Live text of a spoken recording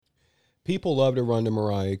People love to run to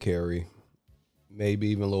Mariah Carey. Maybe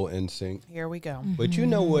even a little NSYNC. Here we go. But you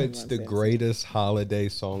know what's the greatest holiday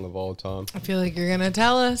song of all time? I feel like you're going to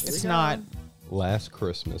tell us. It's not. Last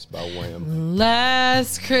Christmas by Wham.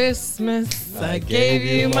 Last Christmas, I gave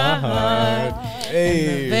you my heart. Hey.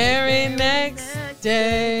 And the very next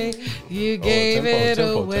day, you gave it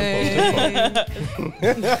away.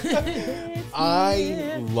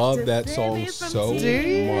 I love that song so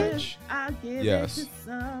much. Yes.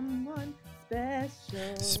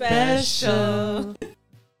 Special.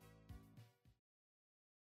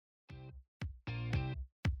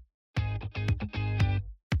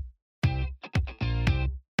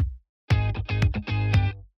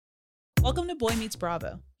 Welcome to Boy Meets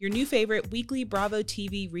Bravo, your new favorite weekly Bravo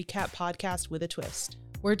TV recap podcast with a twist.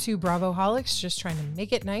 We're two Bravo-holics just trying to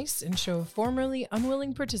make it nice and show a formerly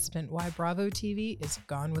unwilling participant why Bravo TV is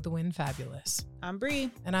Gone with the Wind fabulous. I'm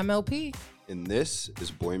Bree. And I'm LP. And this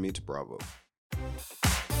is Boy Meets Bravo.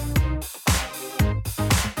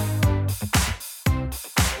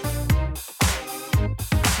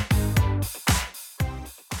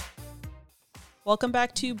 Welcome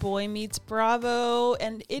back to Boy Meets Bravo,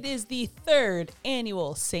 and it is the third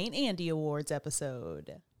annual St. Andy Awards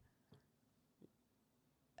episode.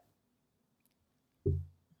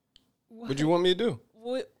 What do you want me to do?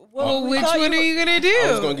 Which one are you going to do?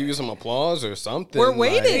 I was going to give you some applause or something. We're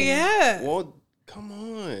waiting. Yeah. Well, come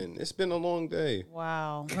on. It's been a long day.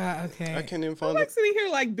 Wow. Okay. I can't even I'm find like it. sitting here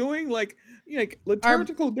like doing like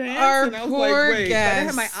liturgical dance, our and I was poor like, wait. But I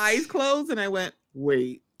had my guests. eyes closed, and I went,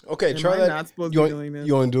 wait. Okay, Am try I that. not supposed you to want, be doing this?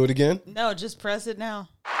 You want to do it again? No, just press it now.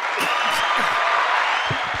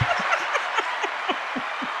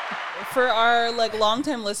 For our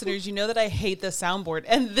longtime listeners, you know that I hate the soundboard,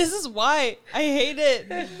 and this is why I hate it.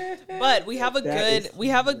 But we have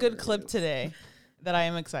a good clip today that I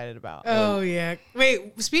am excited about. Oh, yeah.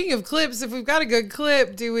 Wait, speaking of clips, if we've got a good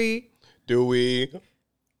clip, do we? Do we?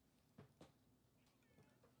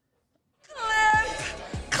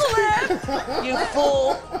 You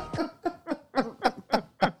fool.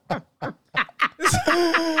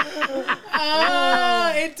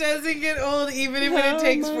 It doesn't get old even if it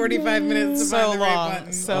takes 45 minutes to find the right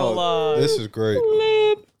button. So long. This is great.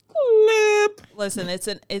 Clip. Listen,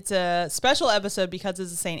 it's a special episode because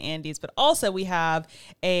it's a St. Andy's, but also we have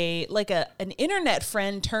an internet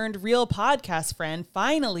friend turned real podcast friend.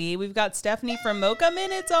 Finally, we've got Stephanie from Mocha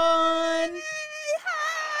Minutes on.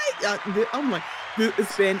 Hi. Oh my.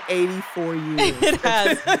 It's been 84 years. It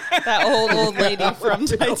has. That old lady from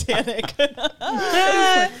Titanic.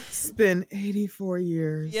 It's been 84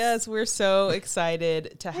 years. Yes, we're so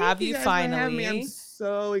excited to have you guys for having finally. me. I'm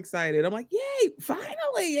so excited. I'm like, yay,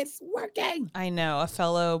 finally, it's working. I know, a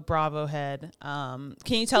fellow Bravo head. Can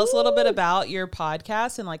you tell us a little bit about your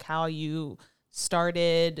podcast and how you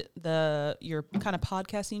started your kind of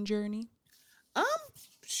podcasting journey?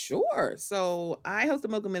 Sure. So I host the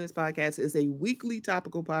Mocha Minutes podcast. It's a weekly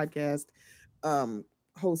topical podcast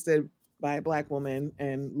hosted by a Black woman,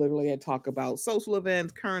 and literally I talk about social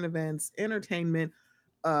events, current events, entertainment,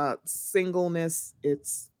 singleness.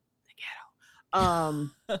 It's the ghetto.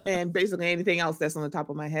 And basically anything else that's on the top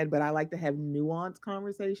of my head, but I like to have nuanced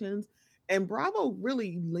conversations. And Bravo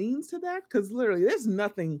really leans to that because literally there's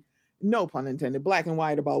nothing, no pun intended, black and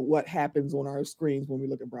white about what happens on our screens when we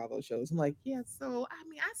look at Bravo shows. I'm like, yeah, so I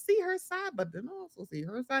mean, I see her side, but then I also see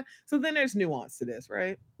her side. So then there's nuance to this,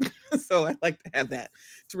 right? So I like to have that.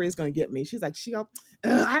 Teresa's going to get me. She's like,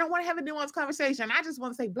 I don't want to have a nuanced conversation. I just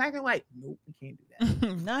want to say black and white. Nope, we can't do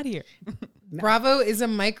that. Not here. Bravo is a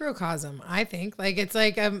microcosm, I think. It's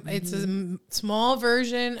it's a small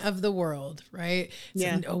version of the world, right?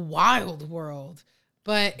 It's a wild world.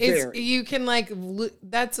 But you can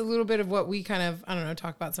that's a little bit of what we kind of, I don't know,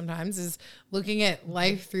 talk about sometimes is looking at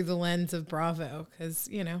life through the lens of Bravo. Because,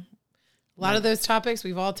 a lot of those topics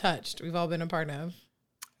we've all touched. We've all been a part of.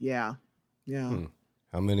 Yeah. Yeah.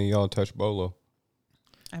 How many of y'all touch Bolo?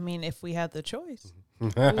 I mean, if we had the choice.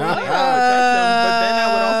 But then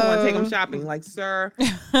I would also want to take them shopping. Like, sir,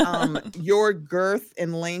 your girth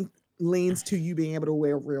and length leans to you being able to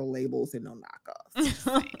wear real labels and no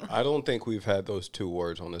knockoffs. I don't think we've had those two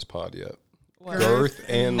words on this pod yet. What? Girth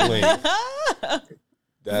and length.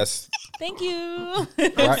 That's Thank you.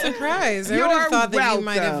 I'm surprised. I would have thought that you welcome.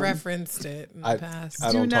 might have referenced it in the past.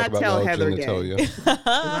 I don't Do talk not about tell male Heather genitalia.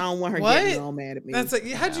 I don't want her getting all mad at me.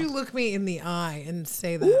 That's how'd you look me in the eye and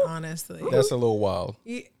say that honestly? That's a little wild.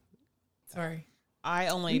 Sorry. I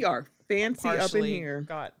only We are fancy up in here.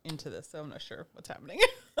 Got into this, so I'm not sure what's happening.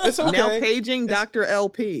 It's okay. Now paging Dr.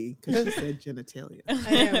 LP because she said genitalia.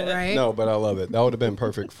 I know, right? No, but I love it. That would have been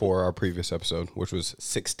perfect for our previous episode, which was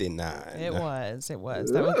 69. It was. It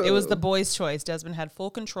was the boy's choice. Desmond had full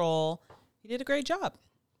control. He did a great job.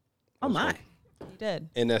 Oh my. He did.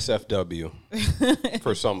 NSFW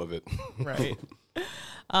for some of it. Right.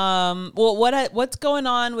 Well, what's going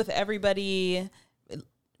on with everybody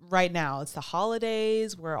right now? It's the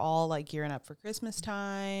holidays. We're all like gearing up for Christmas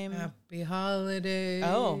time. Happy holidays.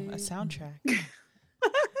 Oh, a soundtrack.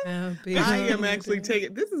 Happy I am holidays. actually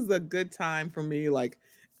taking. This is a good time for me, like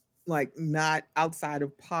not outside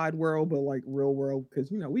of pod world, but like real world, because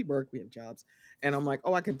we work, we have jobs, and I'm like,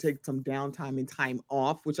 oh, I can take some downtime and time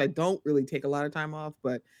off, which I don't really take a lot of time off,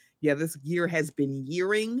 but yeah, this year has been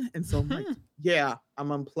yearing, and so I'm like, yeah, I'm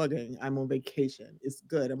unplugging, I'm on vacation, it's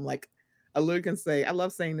good. I'm like, I literally can say, I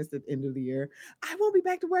love saying this at the end of the year, I won't be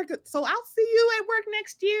back to work, so I'll see you at work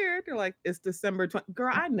next year. They're like, it's December 20th.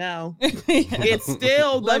 Girl, I know. It's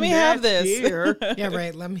still Let me have this year. Yeah,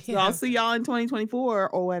 right. Let me. So I'll see y'all in 2024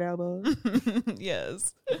 or whatever.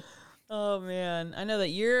 Yes. Oh man, I know that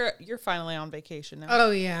you're finally on vacation now.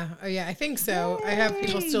 Oh yeah. I think so. Yay. I have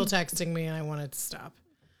people still texting me, and I wanted to stop.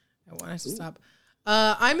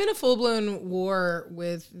 I'm in a full-blown war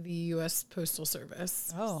with the U.S. Postal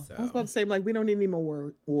Service. Oh. I was about to say, like, we don't need any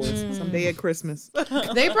more wars. Someday at Christmas. They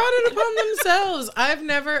brought it upon themselves. I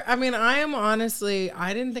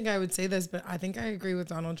didn't think I would say this, but I think I agree with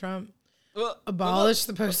Donald Trump. Abolish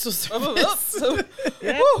the Postal Service.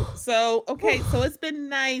 Yeah. So, okay, so it's been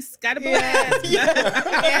nice. Got a blast.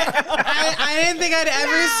 I didn't think I'd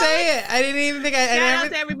ever say it. I didn't even think Shout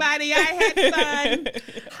out to everybody. I had fun.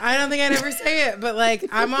 I don't think I'd ever say it, but like,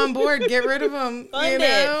 I'm on board. Get rid of them. Fund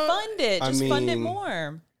it. Just fund it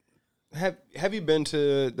more. Have you been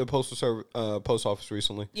to the post office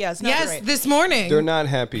recently? Yeah, it's not great. This morning. They're not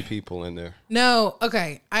happy people in there. No,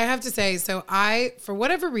 okay. I have to say, so for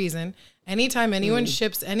whatever reason, anytime anyone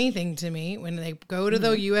ships anything to me, when they go to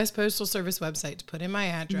the U.S. Postal Service website to put in my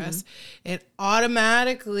address, it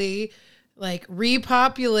automatically like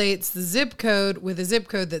repopulates the zip code with a zip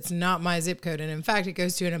code that's not my zip code. And in fact, it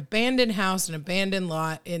goes to an abandoned house, an abandoned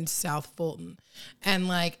lot in South Fulton. And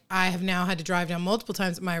like, I have now had to drive down multiple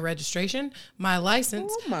times my registration, my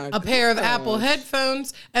license, a pair of Apple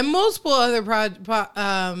headphones, and multiple other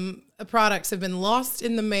products have been lost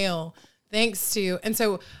in the mail thanks to, and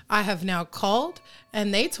so I have now called,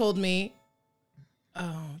 and they told me,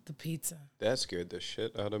 oh, the pizza. That scared the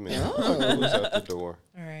shit out of me. It was at the door.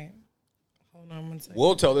 All right. Hold on one second.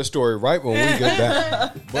 We'll tell this story right when we get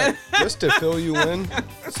back. But just to fill you in,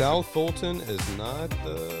 South Fulton is not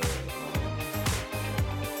the...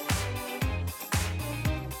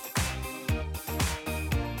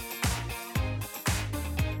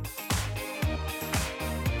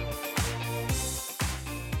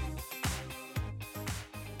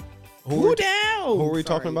 Who are we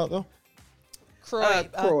talking about, though? Croy.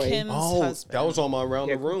 Kim's husband. That was on my Around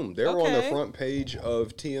the Room. They were on the front page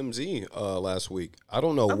of TMZ last week. I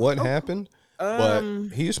don't know what happened, but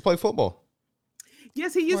he used to play football.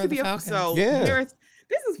 Yes, he used to be a so. Yeah.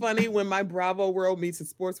 This is funny when my Bravo world meets the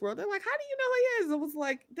sports world. They're like, "How do you know who he is?" It was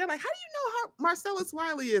like, they're like, "How do you know how Marcellus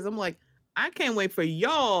Wiley is?" I'm like, I can't wait for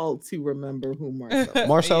y'all to remember who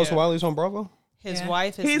Marcellus Wiley's on Bravo. His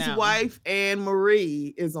wife is his wife, Anne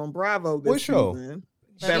Marie, is on Bravo this what show? season.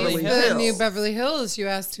 Beverly Hills. The new Beverly Hills. You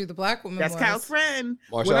asked who the black woman was. That's Kyle's friend.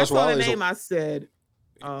 Marcellus when I saw Wiley's the name, I said,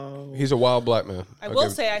 "Oh." He's a wild black man. I will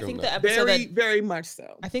say, I think the episode very much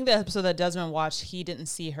so. I think the episode that Desmond watched, he didn't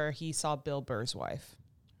see her. He saw Bill Burr's wife.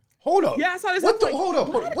 Hold up. Yeah, I saw this. Hold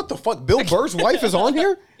up. What the fuck? Bill Burr's wife is on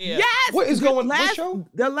here? Yeah. Yes. What is going on? What show?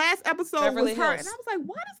 The last episode Beverly was her. Hills. And I was like,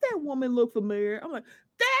 why does that woman look familiar? I'm like,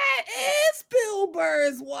 that is Bill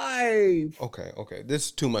Burr's wife. Okay. This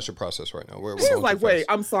is too much to process right now. We're She's like, wait,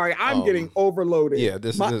 I'm sorry. I'm getting overloaded. Yeah,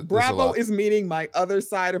 Bravo is meeting my other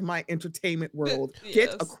side of my entertainment world. Yes.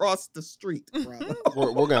 Get across the street, Bravo.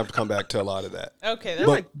 we're going to have to come back to a lot of that. Okay. They're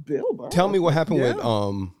like, Bill Burr. Tell me what happened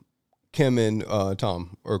with Kim and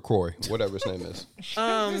Tom, or Croy, whatever his name is.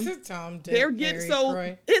 This is Tom, Dick, they're getting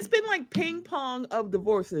Croy. It's been like ping pong of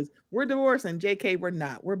divorces. We're divorcing. JK, we're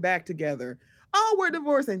not. We're back together. Oh, we're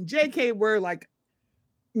divorcing. JK, we're like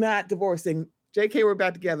not divorcing. JK, we're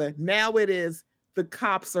back together. Now it is the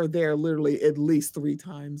cops are there literally at least 3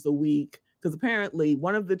 times a week because apparently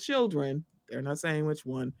one of the children, they're not saying which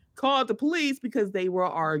one, called the police because they were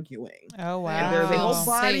arguing. Oh, wow. And there's a whole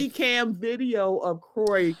body cam video of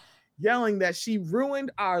Croy yelling that she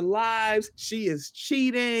ruined our lives. She is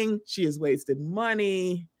cheating. She has wasted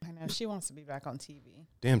money. I know. She wants to be back on TV.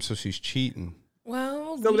 Damn, so she's cheating. Well,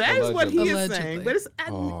 So that is what he is saying. But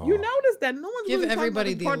you notice that no one's give really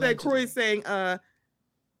everybody the part that Croy is saying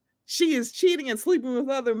she is cheating and sleeping with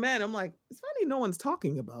other men. I'm like, it's funny no one's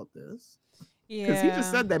talking about this. Yeah. Because he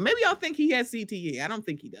just said that. Maybe y'all think he has CTE. I don't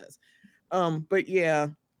think he does. But yeah.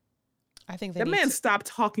 I think that man stopped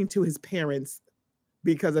talking to his parents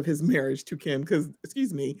because of his marriage to Kim. Because,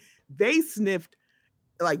 excuse me, they sniffed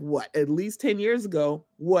like what, at least 10 years ago,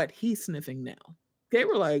 what he's sniffing now. They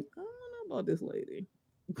were like, I don't know about this lady.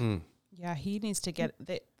 Yeah, he needs to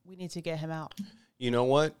we need to get him out. You know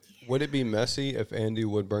what? Would it be messy if Andy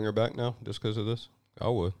would bring her back now just because of this? I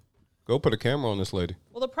would. Go put a camera on this lady.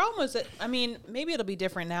 Well, the problem was that, I mean, maybe it'll be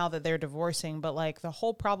different now that they're divorcing, but like the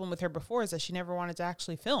whole problem with her before is that she never wanted to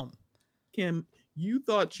actually film. Kim, you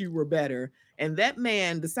thought you were better, and that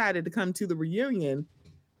man decided to come to the reunion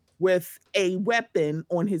with a weapon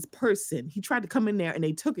on his person. He tried to come in there and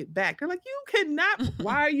they took it back. They're like, you cannot.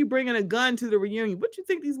 Why are you bringing a gun to the reunion? What do you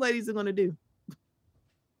think these ladies are going to do?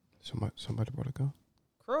 Somebody brought a gun?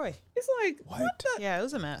 Croy. It's like, what? Yeah, it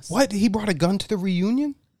was a mess. What? He brought a gun to the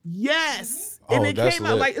reunion? Yes. And it came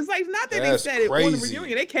out like, it's like, not that that's they said crazy. It on the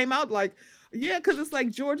reunion. They came out like, yeah, because it's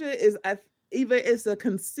like Georgia is either it's a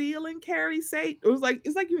conceal and carry state. It was like,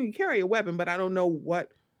 it's like you can carry a weapon, but I don't know what.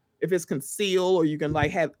 If it's concealed or you can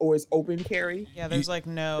like have, or it's open carry. Yeah, there's like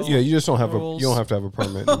no. Yeah, you just don't have you don't have to have a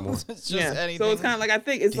permit anymore. It's just anything. So it's kind of like, I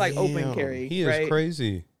think it's like open carry. He is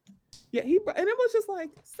crazy. Yeah, and it was just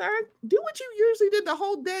like, sir, do what you usually did the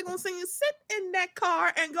whole daggone thing is sit in that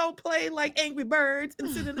car and go play like Angry Birds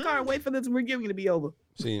and sit in the car and wait for this reunion to be over.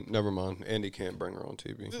 See, never mind. Andy can't bring her on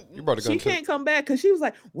TV. You brought a gun. She can't come back because she was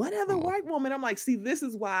like, what other white woman? I'm like, see, this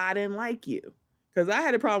is why I didn't like you. Because I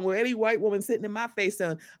had a problem with any white woman sitting in my face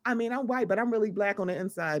saying, I mean, I'm white, but I'm really black on the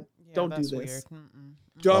inside. Yeah, don't do this.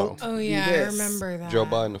 Don't. Oh, yeah, I remember that. Joe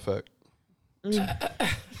Biden effect.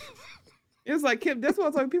 It's like, Kim, that's what I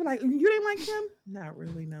was like. People like, you didn't like Kim? Not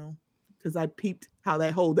really, no. Because I peeped how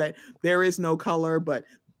that there is no color, but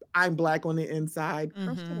I'm black on the inside.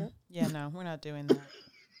 Mm-hmm. Yeah, no, we're not doing that.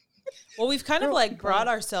 Well, we've kind of like brought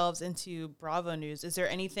ourselves into Bravo news. Is there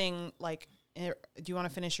anything like, do you want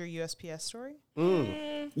to finish your USPS story?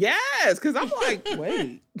 Yes, because I'm like,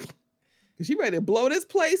 wait. Is she ready to blow this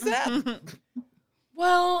place up?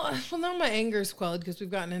 Well, now my anger's quelled because we've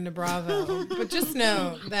gotten into Bravo. But just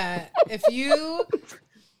know that if you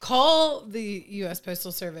call the U.S.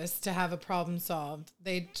 Postal Service to have a problem solved,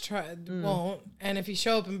 they won't. And if you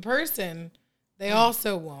show up in person, they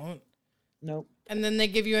also won't. Nope. And then they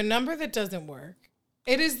give you a number that doesn't work.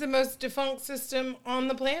 It is the most defunct system on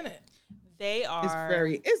the planet. They are.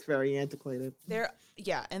 It's very antiquated.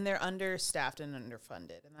 And they're understaffed and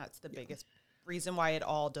underfunded, and that's the biggest reason why it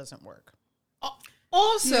all doesn't work.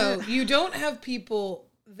 Also, you don't have people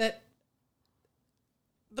that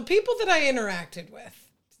the people that I interacted with.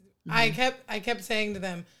 Mm-hmm. I kept saying to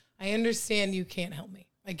them, I understand you can't help me.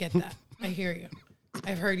 I get that. I hear you.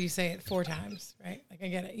 I've heard you say it 4 times, right? Like I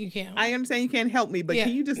get it. You can't help me. I understand you can't help me, but can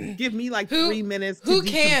you just give me like 3 minutes to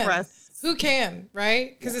decompress? Who can,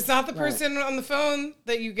 right? Because it's not the person on the phone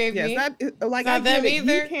that you gave me. It's not them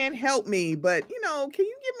either. You can't help me, but can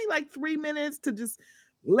you give me like 3 minutes to just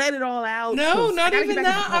let it all out? No, not even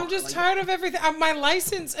that. I'm just tired of everything. My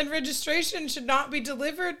license and registration should not be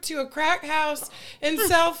delivered to a crack house in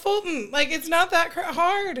South Fulton. Like, it's not that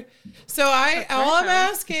hard. So all I'm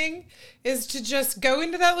asking is to just go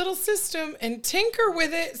into that little system and tinker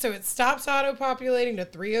with it so it stops auto-populating to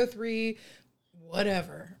 303,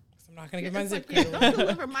 whatever. I'm not going to give my zip code. Don't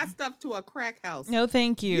deliver my stuff to a crack house. No,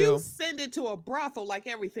 thank you. You send it to a brothel like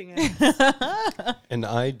everything else. An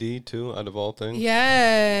ID, too, out of all things?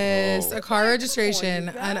 Yes. A car registration,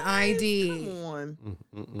 an ID. Come on.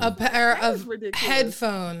 A pair of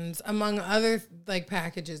headphones, among other like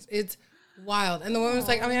packages. It's wild. And the woman was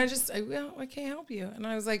like, I can't help you. And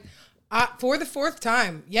I was like, for the 4th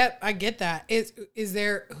time. Yep, I get that. Is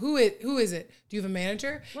there who is it? Do you have a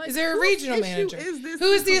manager? Like, is there a regional manager?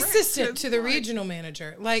 Who is the assistant to the regional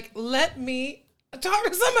manager? Like, let me talk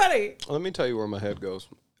to somebody. Let me tell you where my head goes.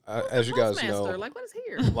 As you guys know, like what is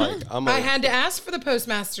here? Like I had to ask for the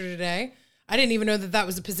postmaster today. I didn't even know that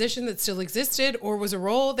was a position that still existed or was a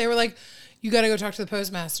role. They were like, you got to go talk to the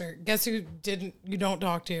postmaster. Guess who you don't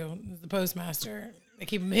talk to? The postmaster. They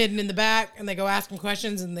keep them hidden in the back, and they go ask them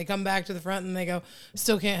questions, and they come back to the front, and they go,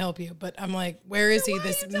 still can't help you. But I'm like, where is he,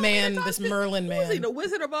 this man, this Merlin man? Is he the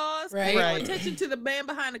Wizard of Oz? Right. Pay attention to the man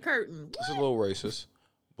behind the curtain. It's a little racist.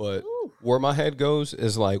 But where my head goes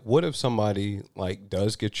is like, what if somebody like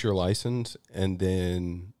does get your license, and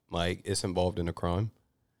then like it's involved in a crime?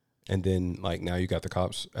 And then, like, now you got the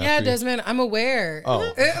cops after Desmond, I'm aware.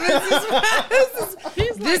 Oh.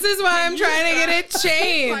 This is why I'm trying to get it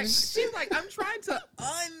changed. She's like, I'm trying to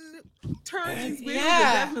turn these videos.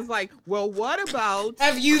 Yeah. And Daphne's like, well, what about?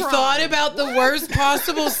 Have you crime? thought about the worst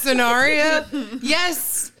possible scenario?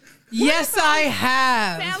 Yes. Yes, I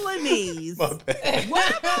have. Felonies.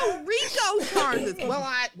 What about RICO charges?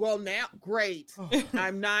 Well, now, great.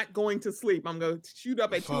 I'm not going to sleep. I'm going to shoot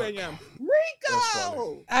up at 2 a.m.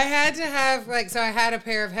 RICO. I had to have so I had a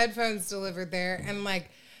pair of headphones delivered there, and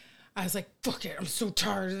I was like, fuck it, I'm so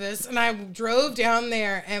tired of this. And I drove down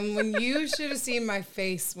there, and when you should have seen my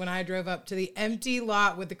face when I drove up to the empty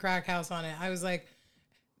lot with the crack house on it, I was like,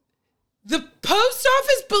 the post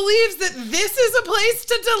office believes that this is a place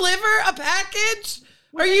to deliver a package?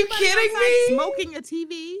 Are you kidding me? Smoking a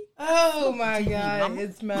TV? Oh my God,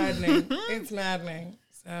 it's maddening. It's maddening.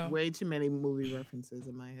 So Way too many movie references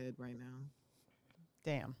in my head right now.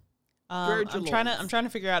 Damn. I'm trying to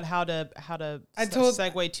figure out how to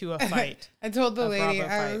segue to a fight. I told the lady,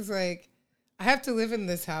 Bravo I fight. was like, I have to live in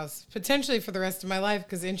this house potentially for the rest of my life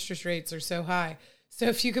because interest rates are so high. So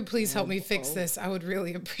if you could please help me fix this, I would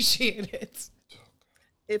really appreciate it.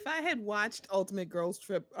 If I had watched Ultimate Girls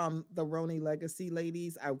Trip, the Roni Legacy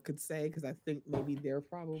ladies, I could say, because I think maybe they're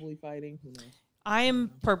probably fighting. Who knows? I am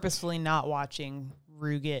purposefully not watching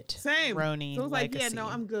Ruget. Same. Roni. So I was like, Legacy. yeah, no,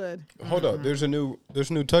 I'm good. Hold up. There's a new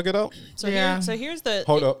Tugget out. So Yeah. here's the.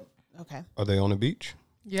 Hold up. Okay. Are they on the beach?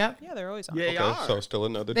 Yep. Yeah, they're always on. Yeah, they Okay, are. so still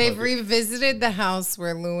another They've Tugget. revisited the house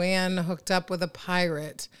where Luann hooked up with a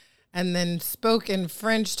pirate and then spoke in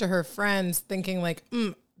French to her friends, thinking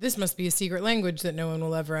this must be a secret language that no one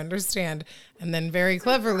will ever understand. And then very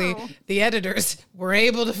cleverly, the editors were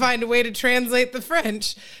able to find a way to translate the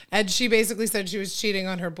French. And she basically said she was cheating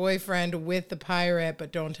on her boyfriend with the pirate,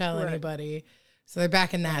 but don't tell anybody. So they're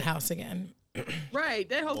back in that house again. Right.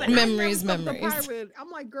 That whole thing. Memories. I'm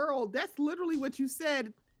like, girl, that's literally what you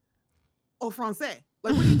said au français.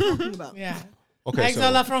 Like, what are you talking about? Yeah. Okay,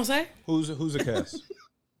 Accent la so français? who's the cast?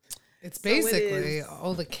 It's So it basically is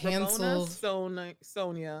all the Ramona, canceled.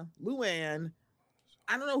 Sonia, Luann.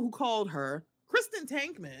 I don't know who called her. Kristen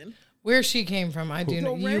Tankman. Where she came from, I do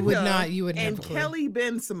know. You would Dorinda, not. You would and never. clue. Kelly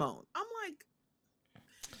Ben Simone. I'm like,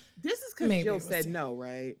 this is because Maybe Jill it was said you. no,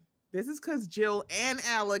 right? This is because Jill and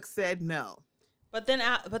Alex said no. But then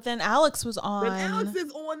Alex was on, But Alex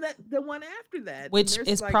is on the one after that, and which there's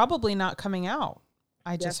is like- probably not coming out.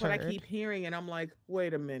 I That's just what heard. I keep hearing, and I'm like,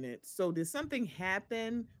 wait a minute. So did something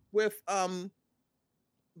happen with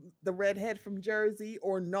the redhead from Jersey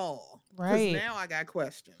or no? 'Cause Right. now I got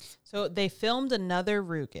questions. So they filmed another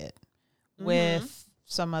Ruget with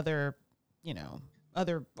some other,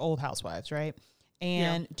 other old housewives, right?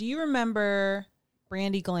 And do you remember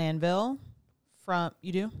Brandi Glanville from,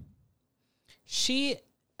 you do? She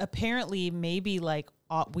apparently maybe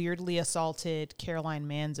weirdly assaulted Caroline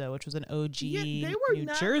Manzo, which was an OG Yeah, they were New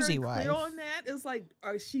not Jersey very wife. clear on that. It's like,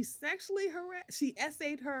 she sexually harassed? She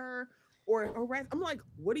essayed her or harassed? I'm like,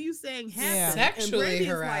 what are you saying happened? Yeah. And Sexually Brandy's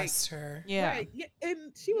harassed her. Yeah. Right. Yeah.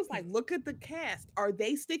 And she was like, look at the cast. Are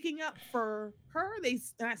they sticking up for her? They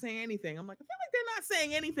not saying anything. I'm like, I feel like they're not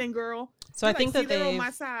saying anything, girl. So I They're think like, that "See, they're on they,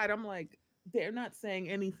 my side." I'm like, they're not saying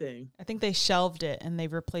anything. I think they shelved it and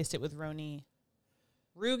they've replaced it with Roni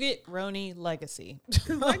Legacy.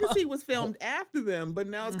 Because Legacy was filmed after them, but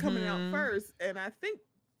now it's coming out first. And I think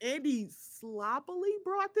Andy sloppily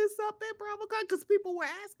brought this up at BravoCon because people were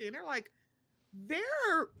asking. They're like,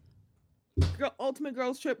 their Ultimate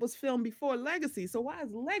Girls Trip was filmed before Legacy, so why is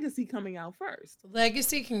Legacy coming out first?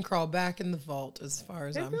 Legacy can crawl back in the vault as far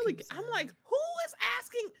as They I'm really, concerned. I'm like, who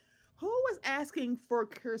is asking for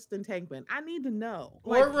Kirsten Tankman? I need to know.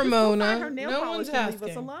 Or Like, just go Ramona. find her nail No polish one's and leave us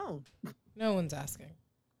asking. alone. No one's asking.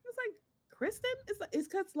 It's like, Kristen? It's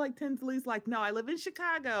because like Tinsley's like, no, I live in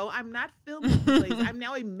Chicago. I'm not filming this place. I'm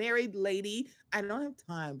now a married lady. I don't have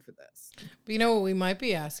time for this. But you know what we might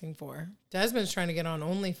be asking for? Desmond's trying to get on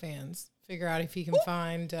OnlyFans. Figure out if he can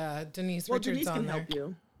find Denise Well, Richards Denise on can there. help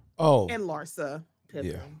you. Oh, And Larsa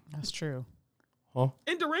Pippen. Yeah. That's true. huh?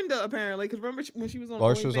 And Dorinda, apparently, because remember when she was on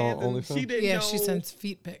Larsa's on OnlyFans, and OnlyFans? she didn't Yeah, know she sends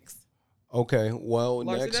feet pics. Okay. Well,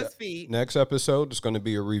 Larsa does feet. next episode is going to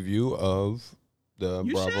be a review of the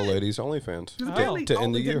You Bravo should. Ladies OnlyFans Because Oh. apparently to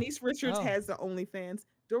end the year. Denise Richards Oh. has the OnlyFans.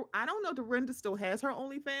 I don't know if Dorinda still has her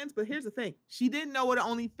OnlyFans, but here's the thing. She didn't know what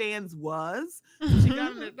OnlyFans was. She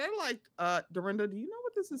got in it. They're like, Dorinda, do you know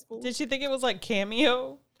what this is for? Did she think it was like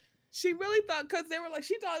Cameo? She really thought, because they were like,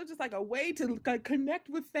 she thought it was just like a way to connect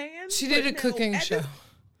with fans. She but did a no, cooking at show. this-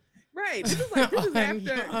 Right. This is On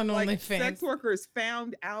after like, OnlyFans. sex workers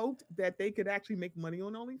found out that they could actually make money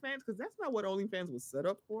on OnlyFans, because that's not what OnlyFans was set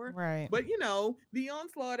up for. Right. But the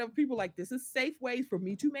onslaught of people like, this is safe ways for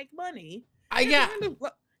me to make money. Yeah. It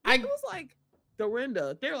I- was like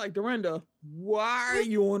Dorinda. They're like, Dorinda, why are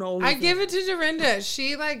you on OnlyFans? I give it to Dorinda.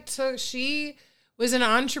 She was an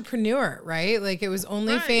entrepreneur, right? Like it was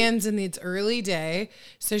OnlyFans in its early day.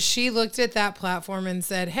 So she looked at that platform and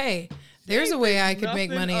said, hey, there's a way I could make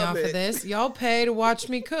money off of this. Y'all pay to watch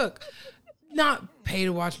me cook. Not pay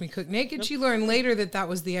to watch me cook naked. She learned later that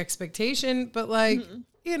was the expectation, but like,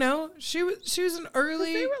 you know, she was an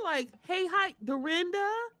early. They were like, hey, hi, Dorinda.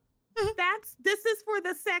 This is for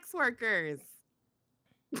the sex workers.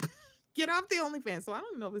 Get off the OnlyFans. So I don't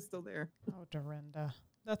even know if it's still there. Oh, Dorinda.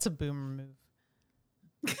 That's a boomer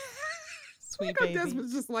move. Sweet baby. baby.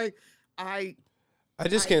 Desmond's just like, I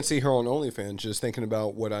just can't see her on OnlyFans just thinking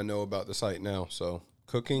about what I know about the site now. So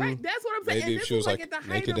cooking. Right, that's what I'm saying. Maybe if she was like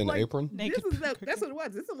naked in the apron. Naked that's what it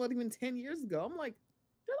was. This is not even 10 years ago. I'm like,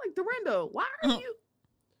 they're like, Dorinda, why are you?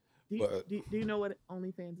 Do you know what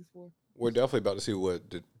OnlyFans is for? We're definitely about to see what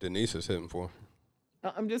Denise is hitting for.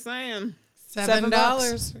 I'm just saying.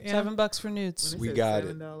 $7. Yeah. $7 for nudes. We got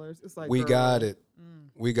it. It's like, we got it.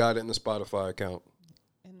 We got it in the Spotify account.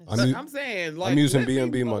 I'm saying, like, I'm using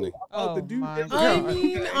B&B money. Oh, my God. I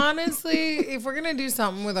mean, honestly, if we're gonna do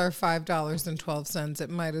something with our $5.12, it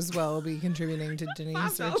might as well be contributing to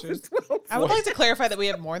Denise Richards. I would like to clarify that we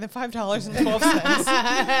have more than $5.12.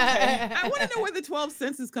 I want to know where the 12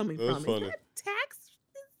 cents is coming from. Funny. Is that tax?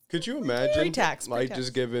 Could you imagine, Pre-tax,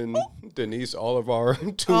 just giving Denise all of our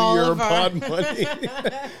 2-year pod money?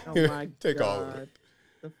 Oh my Take God. all of it.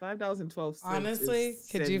 The $5.12. Honestly,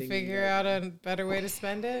 could you figure out a better way to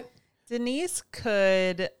spend it? Denise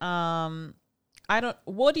could.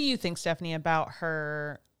 What do you think, Stephanie, about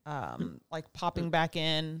her like popping back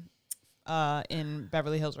in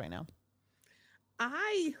Beverly Hills right now?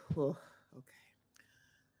 Okay.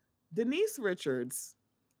 Denise Richards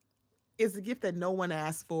is the gift that no one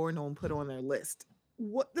asked for, no one put on their list.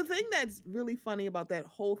 What the thing that's really funny about that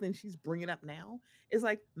whole thing she's bringing up now is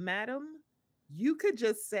like, madam, you could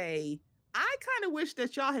just say, I kind of wish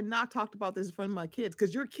that y'all had not talked about this in front of my kids,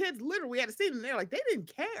 because your kids literally had a scene and they're like, they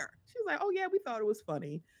didn't care. She was like, oh yeah, we thought it was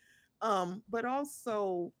funny. But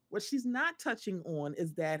also what she's not touching on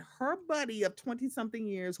is that her buddy of 20-something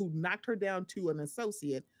years who knocked her down to an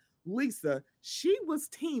associate, Lisa, she was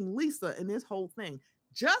team Lisa in this whole thing.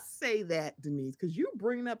 Just say that, Denise, because you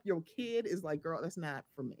bringing up your kid is like, girl, that's not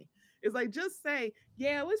for me. It's like, just say,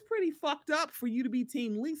 yeah, it was pretty fucked up for you to be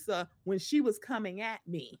team Lisa when she was coming at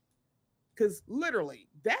me. Because literally,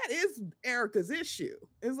 that is Erica's issue.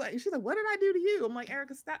 It's like, she's like, what did I do to you? I'm like,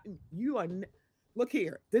 Erica, stop. You are, look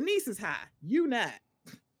here. Denise is high. You not.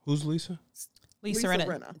 Who's Lisa? Lisa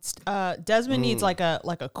Rinna. Desmond needs like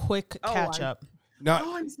a quick catch up.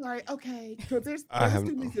 Oh, I'm sorry. Okay. Because there's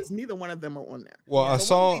two Lisas. Neither one of them are on there. Well, I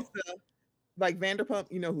saw. Lisa, like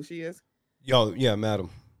Vanderpump, you know who she is? Yo, yeah,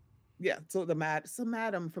 madam. Yeah, so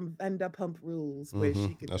madam from Vanderpump Rules, where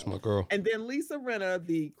she could. That's my girl. And then Lisa Rinna,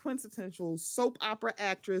 the quintessential soap opera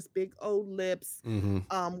actress, big old lips,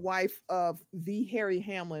 wife of the Harry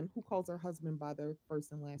Hamlin, who calls her husband by their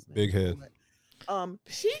first and last name. Big head.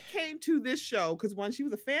 She came to this show because one, she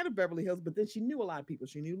was a fan of Beverly Hills, but then she knew a lot of people.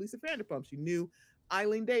 She knew Lisa Vanderpump. She knew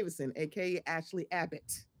Eileen Davidson, aka Ashley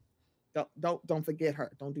Abbott. Don't forget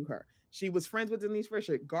her. Don't do her. She was friends with Denise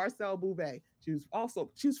Richards, Garcelle Bouvet. She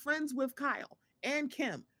was friends with Kyle and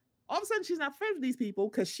Kim. All of a sudden, she's not friends with these people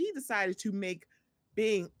because she decided to make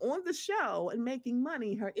being on the show and making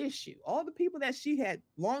money her issue. All the people that she had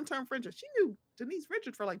long-term friendships, she knew Denise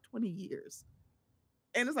Richards for like 20 years.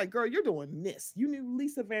 And it's like, girl, you're doing this. You knew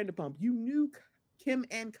Lisa Vanderpump. You knew Kim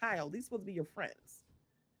and Kyle. These supposed to be your friends.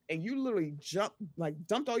 And you literally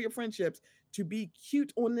dumped all your friendships to be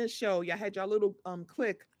cute on this show. Y'all had y'all little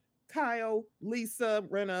clique. Kyle, Lisa,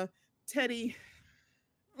 Rinna, Teddy,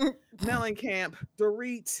 Mellencamp,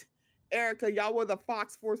 Dorit, Erica. Y'all were the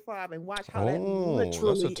Fox Force 5, and watch how that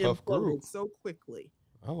literally imploded so quickly.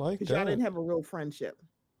 I like that. Because y'all didn't have a real friendship.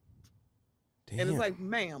 Damn. And it's like,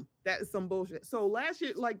 ma'am, that is some bullshit. So last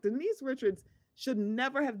year, like, Denise Richards should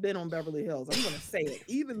never have been on Beverly Hills. I'm going to say it,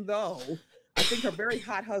 even though I think her very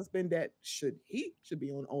hot husband that should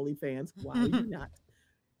be on OnlyFans. Why are you not?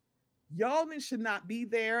 Y'all should not be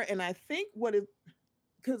there. And I think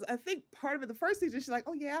because I think part of it, the first season, she's like,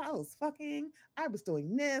 oh yeah, I was fucking, I was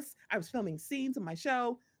doing this, I was filming scenes of my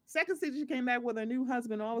show. Second season, she came back with her new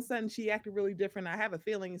husband. All of a sudden, she acted really different. I have a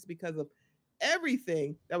feeling it's because of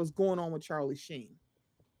everything that was going on with Charlie Sheen.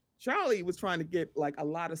 Charlie was trying to get like a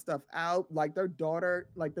lot of stuff out, like their daughter,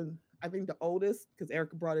 I think the oldest, because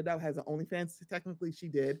Erica brought it up, has an OnlyFans. Technically, she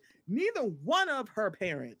did. Neither one of her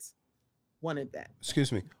parents wanted that.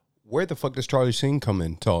 Excuse me. Where the fuck does Charlie Sheen come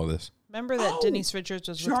into all this? Remember that Denise Richards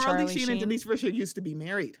was with Charlie Sheen? And Denise Richards used to be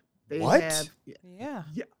married. What? Yeah.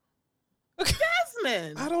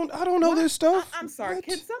 Jasmine. I don't know this stuff. I'm sorry. What?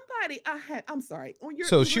 Can somebody? I'm sorry. On your,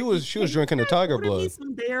 So she was drinking the tiger order me blood.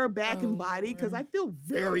 some bear back and body because I feel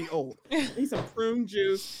very old. I need some prune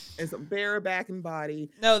juice and some bear back and body.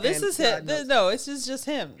 No, this is him. No, it's just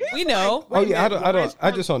him. We know. Oh yeah,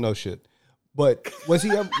 I just don't know shit. But was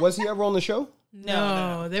he ever on the show?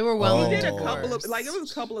 No. They were well. He did a endorsed. couple of it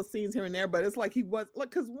was a couple of scenes here and there, but it's like he was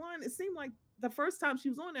because one, it seemed like the first time she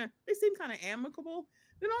was on there, they seemed kind of amicable.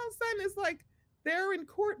 Then all of a sudden, it's like they're in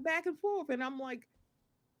court back and forth, and I'm like,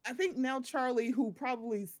 I think now Charlie, who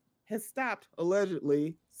probably has stopped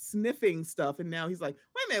allegedly sniffing stuff, and now he's like,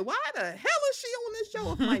 wait a minute, why the hell is she on this show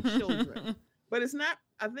with my children? But it's not.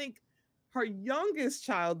 I think her youngest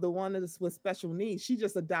child, the one that's with special needs, she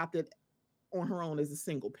just adopted on her own as a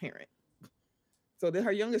single parent. So that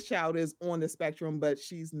her youngest child is on the spectrum, but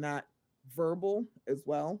she's not verbal as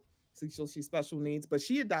well. So she's special needs, but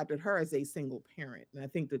she adopted her as a single parent. And I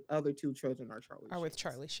think the other two children are with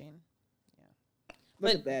Charlie Sheen. Yeah.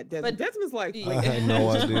 Look at that. Desmond's like, I had no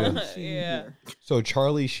idea. Yeah. So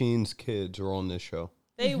Charlie Sheen's kids are on this show.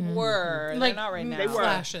 They were. They're not right now. They were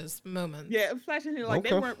flashes, moments. Yeah, flashing here. Like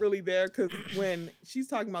they weren't really there because when she's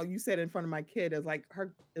talking about, you said in front of my kid, as like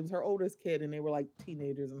it was her oldest kid, and they were like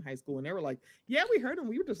teenagers in high school, and they were like, "Yeah, we heard them.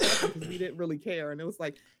 We were just laughing because we didn't really care." And it was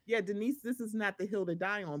like, "Yeah, Denise, this is not the hill to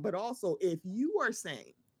die on." But also, if you are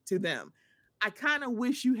saying to them, "I kind of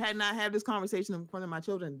wish you had not had this conversation in front of my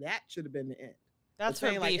children," that should have been the end. That's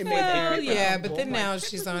her like, beef. Yeah, but then now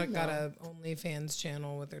she's got a OnlyFans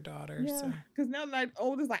channel with her daughter. Yeah, because now my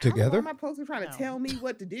oldest like, together? am I supposed to trying to tell me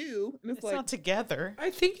what to do? And It's like, not together.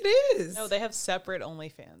 I think it is. No, they have separate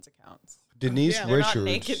OnlyFans accounts. Denise They're Richards. not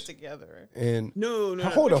naked together. And no.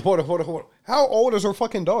 Hold on. How old is her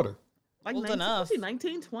fucking daughter? Like Old 19, enough. was she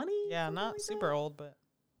 19, 20? Yeah, not like super that? old, but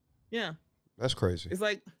Yeah, That's crazy. it's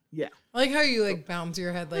like, yeah. I like how you like bounce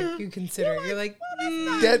your head, like you consider it. You're like,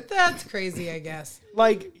 that's crazy, I guess.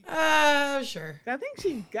 Like, Sure. I think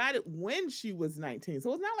she got it when she was 19.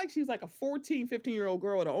 So it's not like she's like a 14, 15-year-old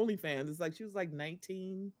girl at OnlyFans. It's like she was like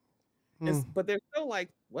 19. But they're still like,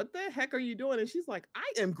 what the heck are you doing? And she's like,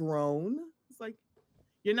 I am grown. It's like,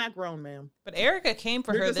 you're not grown, ma'am. But Erica came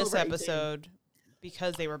for You're her just this over 18. episode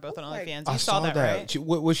because they were both on Like, OnlyFans. I You saw that, right?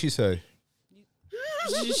 What'd she say?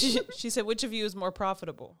 She said, which of you is more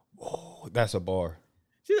profitable? Oh, that's a bar.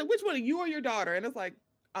 She said, which one, you or your daughter? And it's like,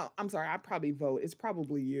 oh, I'm sorry, I probably vote. It's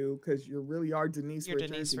probably you because you really are Denise You're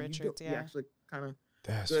Richards. Denise and Richards, you yeah. actually kind of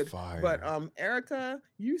That's good. fire. But Erica,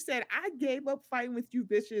 you said I gave up fighting with you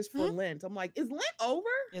bitches for Lent. I'm like, is Lent over?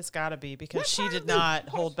 It's got to be because What she part did of the- not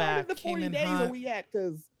what hold part back. of the Came 40 in days hot. are we at?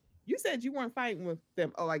 Because you said you weren't fighting with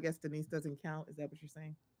them. Oh, I guess Denise doesn't count. Is that what you're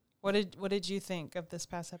saying? What did you think of this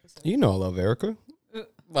past episode? You know I love Erica.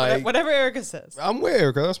 Like, Whatever Erica says. I'm with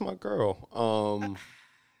Erica. That's my girl.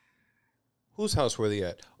 Whose house were they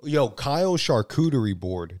at? Yo, Kyle's charcuterie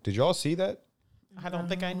board. Did y'all see that? I don't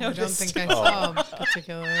think I I noticed. don't think I saw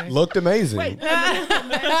particularly. Looked amazing. Wait,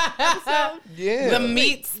 episode? Yeah. The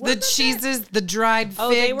meats, the cheeses, the dried figs. Oh,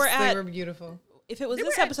 they were beautiful. If it was They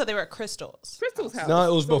this were at- episode, they were at Crystal's. Crystal's house. No,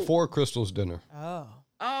 it was So- before Crystal's dinner.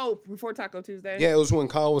 Oh. before Taco Tuesday. Yeah, it was when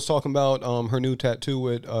Kyle was talking about her new tattoo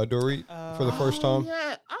with Dorit for the first time.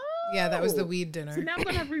 Yeah. Oh. Yeah, that was the weed dinner. So now I'm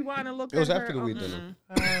gonna have to rewind and look. It was at after her, the weed dinner.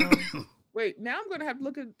 Wait, now I'm gonna have to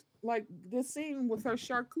look at like this scene with her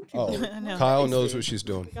charcuterie. Oh, board. I know. Kyle knows what she's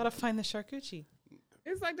doing. Gotta find the charcuterie.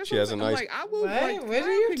 It's like that's She what has I'm a nice- like. I will What? like. What do Kyle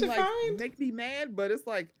you have can, to like, find? Make me mad, but it's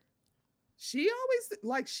like she always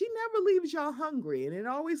like she never leaves y'all hungry, and it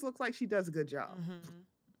always looks like she does a good job.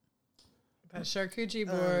 That charcuterie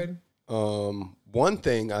board. One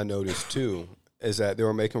thing I noticed too is that they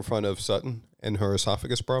were making fun of Sutton and her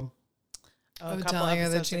esophagus problem. A couple telling her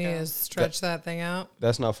that episodes you need ago. to stretch that thing out.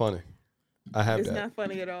 That's not funny. I have It's that. not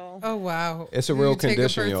funny at all. Oh wow, It's a Did real you take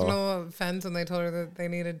condition, a y'all. personal offense when they told her that they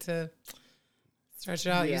needed to stretch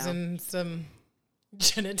it out Yeah. using some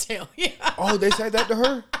genitalia. Oh, they said that to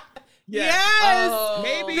her? Yes. Oh.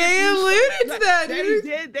 Maybe They if you- alluded to that, They dude.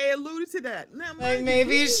 did. They alluded to that. Now, Like, mind you, maybe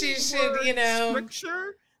we she use should, word you know.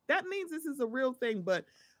 Stricture. That means this is a real thing. But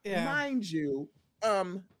mind you,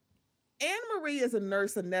 Anne Marie is a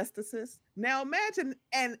nurse anesthetist. Now imagine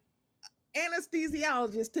an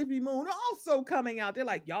anesthesiologist, Tiffany Moon, also coming out. They're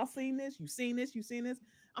like, y'all seen this? You seen this? You seen this?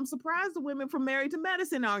 I'm surprised the women from Married to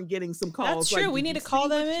Medicine aren't getting some calls. That's true. Like, We "Did need you to call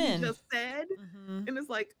see what them she in." Just said, Mhm. and it's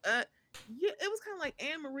like, yeah, it was kind of like,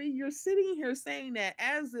 Anne Marie, you're sitting here saying that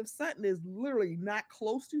as if Sutton is literally not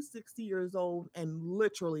close to 60 years old and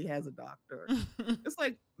literally has a doctor. It's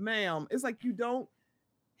like, ma'am, it's like you don't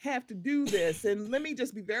have to do this. And let me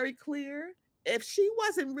just be very clear. If she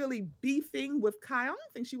wasn't really beefing with Kyle, I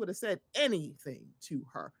don't think she would have said anything to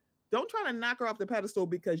her. Don't try to knock her off the pedestal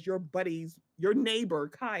because your neighbor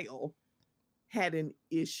Kyle had an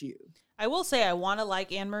issue. I will say I want to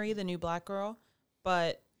like Anne Marie, the new black girl,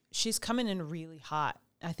 but she's coming in really hot.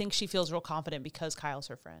 I think she feels real confident because Kyle's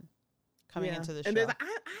her friend coming into the show. And there's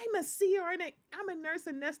I'm a CRNA. I'm a nurse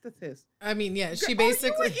anesthetist. I mean, yeah, she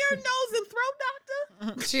basically ear, nose, and throat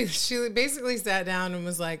doctor. she basically sat down and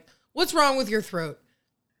was like, "What's wrong with your throat?"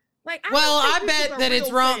 Like, I bet that it's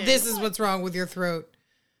wrong. This is what's wrong with your throat.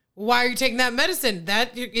 Why are you taking that medicine?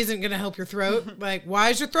 That isn't going to help your throat. Like, why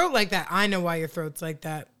is your throat like that? I know why your throat's like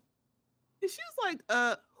that. And she was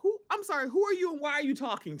like, who? I'm sorry, who are you and why are you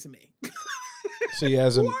talking to me? See,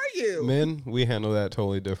 as who are you? Men, we handle that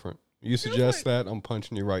totally different. You suggest that, I'm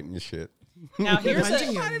punching you right in your shit. Now here's it was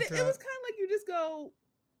kind of like you just go,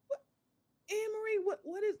 Anne Marie,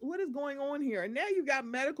 what is going on here? And now you got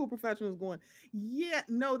medical professionals going, yeah,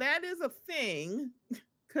 no, that is a thing.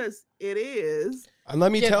 Because it is. And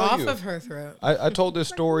let me tell you, off of her throat. I told this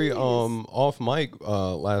story off mic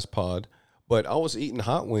last pod, but I was eating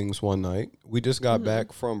hot wings one night. We just got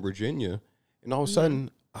back from Virginia, and all of a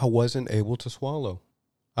sudden, I wasn't able to swallow.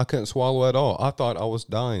 I couldn't swallow at all. I thought I was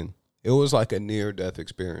dying. It was like a near-death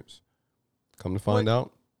experience. Come to find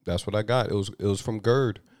out, that's what I got. It was from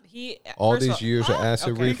GERD. All these years of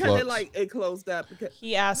acid reflux. Because it closed up.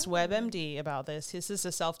 He asked WebMD about this. This is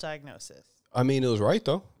a self-diagnosis. I mean, it was right,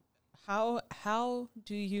 though. How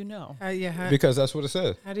do you know? Because that's what it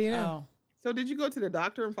said. How do you know? So did you go to the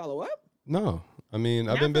doctor and follow up? No. I mean,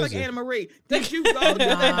 I've been busy. Like Anna Marie, did you go to the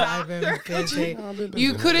doctor? I've been busy.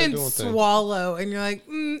 You couldn't swallow, and you're like,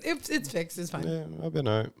 it's fixed. It's fine. Yeah, I've been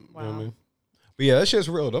all right. Wow. You know what I mean? But yeah, that shit's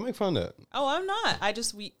real. Don't make fun of that. Oh, I'm not.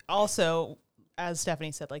 We also, as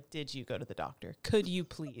Stephanie said, like, did you go to the doctor? Could you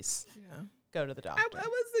please go to the doctor? I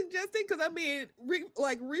was suggesting, because I mean,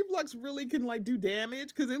 reflux really can like do damage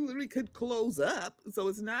because it literally could close up. So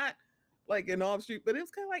it's not like an offshoot, but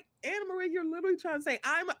it's kind of like, Anna Marie, you're literally trying to say,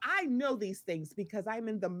 I know these things because I'm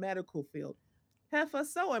in the medical field. Heifer,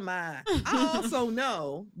 so am I. I also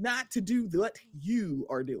know not to do what you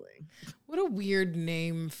are doing. What a weird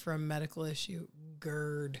name for a medical issue.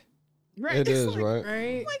 GERD. Right. It is, like, right?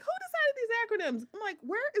 Right. Like, who decided these acronyms? I'm like,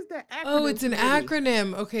 where is the acronym? Oh, it's an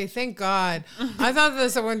acronym. Okay, thank God. I thought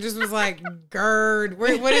that someone just was like, GERD.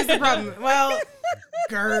 What is the problem? Well,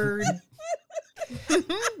 GERD.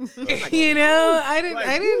 You know, I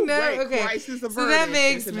didn't know. Right, okay, so that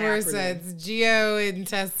makes more sense.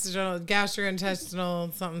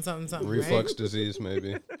 Gastrointestinal, something. Reflux disease,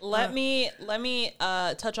 maybe. Let me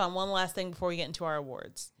touch on one last thing before we get into our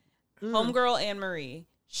awards. Homegirl Anne Marie.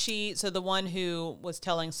 So the one who was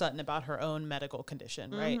telling Sutton about her own medical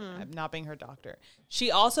condition, right? Not being her doctor. She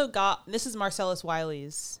also this is Marcellus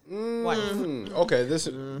Wiley's wife. Okay, this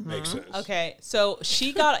makes sense. Okay, so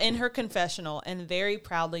she got in her confessional and very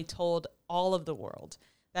proudly told all of the world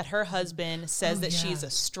that her husband says that she's a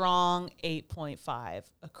strong 8.5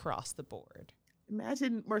 across the board.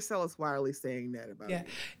 Imagine Marcellus Wiley saying that about you.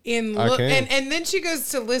 And then she goes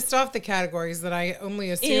to list off the categories that I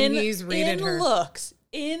only assume he's rated her. In looks,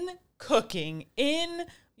 in cooking, in,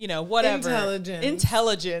 whatever.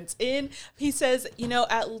 Intelligence. He says,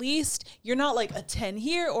 at least you're not like a 10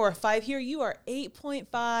 here or a 5 here. You are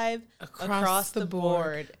 8.5 across the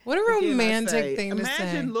board. What a romantic thing to say.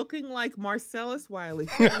 Imagine looking like Marcellus Wiley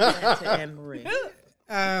to Anne Marie.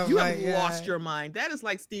 Oh, you have lost your mind. That is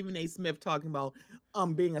like Stephen A. Smith talking about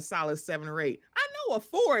being a solid 7 or 8. I know a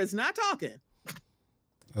 4 is not talking.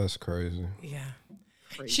 That's crazy. Yeah.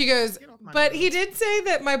 Crazy. She goes, but he did say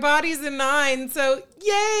that my body's a 9, so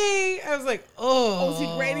yay! I was like, oh. Oh, is he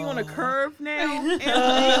grading on a curve now?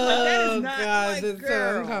 That is not God, that's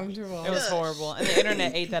so uncomfortable. It was horrible. And the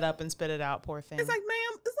internet ate that up and spit it out, poor thing. It's like,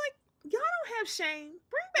 ma'am, y'all don't have shame.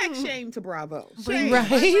 Bring back shame to Bravo. Right?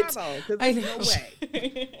 Bravo, because there's no way.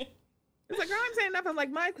 It's like, I'm saying nothing.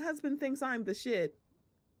 Like, my husband thinks I'm the shit.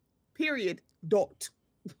 Period. Dot.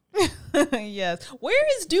 Yes. Where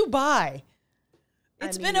is Dubai?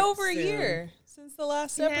 It's been over a year since the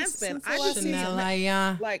last episode.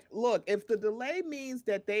 Like, look, if the delay means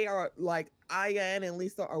that they are like Aya and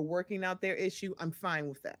Lisa are working out their issue, I'm fine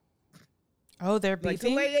with that. Oh, they're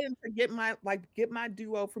beefing? Delay it to get my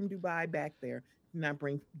duo from Dubai back there. Do not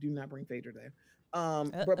bring Phaedra there.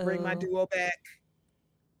 But bring my duo back.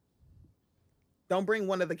 Don't bring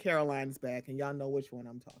one of the Carolines back, and y'all know which one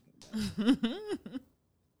I'm talking about.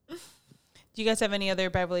 Do you guys have any other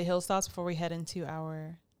Beverly Hills thoughts before we head into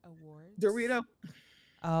our awards? Dorito.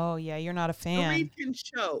 Oh, yeah, you're not a fan. Dorit can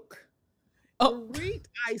choke. Dorit,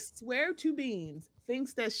 I swear to beans,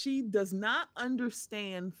 thinks that she does not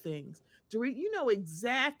understand things. Dorit, you know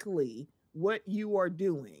exactly what you are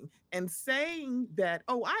doing and saying that,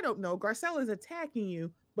 oh, I don't know, Garcelle is attacking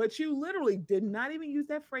you, but you literally did not even use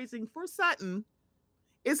that phrasing for Sutton.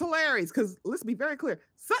 It's hilarious because let's be very clear.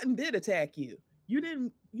 Sutton did attack you. You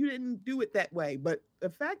didn't do it that way. But the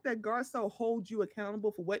fact that Garcelle holds you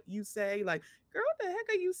accountable for what you say, like, girl, what the heck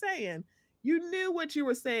are you saying? You knew what you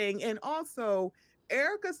were saying. And also,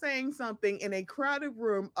 Erica saying something in a crowded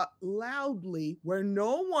room loudly where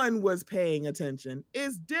no one was paying attention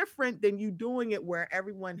is different than you doing it where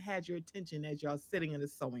everyone had your attention as y'all sitting in a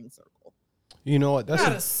sewing circle. You know what? That's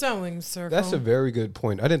not a sewing circle. That's a very good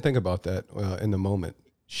point. I didn't think about that in the moment.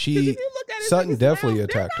 If you look at it, Sutton definitely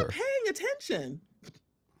attacked her. They're not paying attention.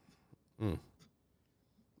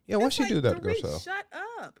 Yeah, why she do that, Dorit, Garcelle? shut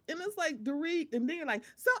up. And it's like, Dorit, and then you're like,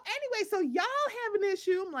 so anyway, so y'all have an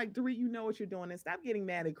issue. I'm like, Dorit, you know what you're doing, and stop getting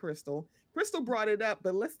mad at Crystal. Crystal brought it up,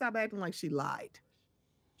 but let's stop acting like she lied.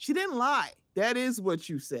 She didn't lie. That is what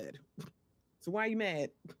you said. So why are you mad?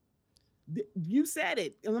 You said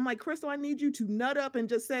it. And I'm like, Crystal, I need you to nut up and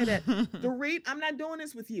just say that. Dorit, I'm not doing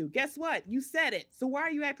this with you. Guess what? You said it. So why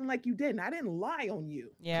are you acting like you didn't? I didn't lie on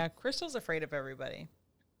you. Yeah, Crystal's afraid of everybody.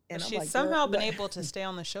 And she's like, somehow been able to stay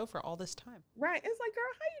on the show for all this time. Right. It's like, girl,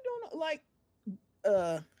 how you doing?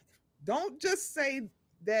 Like, don't just say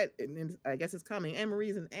that. And I guess it's coming. Anne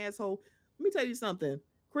Marie's an asshole. Let me tell you something.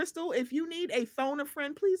 Crystal, if you need a phone a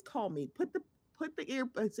friend, please call me. Put the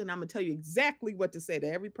earbuds in. I'm going to tell you exactly what to say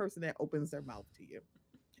to every person that opens their mouth to you.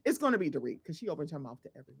 It's going to be Dorit because she opens her mouth to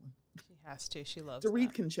everyone. She has to. She loves Dorit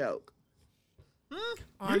that. can choke.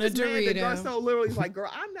 On a Dorito. Garcelle literally is like,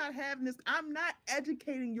 girl, I'm not having this. I'm not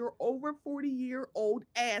educating your over 40-year-old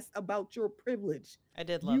ass about your privilege. I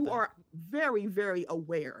did love you that. are very, very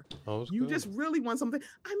aware. You good. just really want something.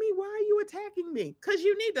 I mean, why are you attacking me? Because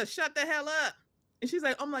you need to shut the hell up. And she's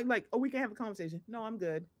like, I'm like, oh, we can have a conversation. No, I'm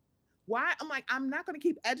good. Why? I'm like, I'm not going to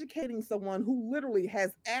keep educating someone who literally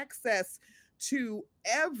has access to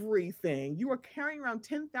everything. You are carrying around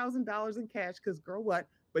 $10,000 in cash because, girl, what?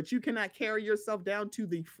 But you cannot carry yourself down to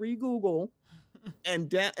the free Google and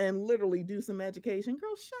literally do some education.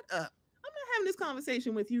 Girl, shut up. I'm not having this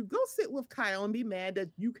conversation with you. Go sit with Kyle and be mad that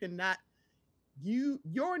you cannot,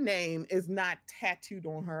 your name is not tattooed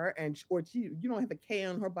on her or you don't have a K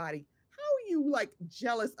on her body. How are you like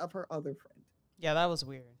jealous of her other friend? Yeah, that was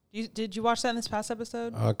weird. Did you watch that in this past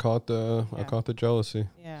episode? I caught the jealousy.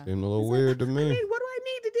 Yeah. Seemed a little weird to me. I mean, what do I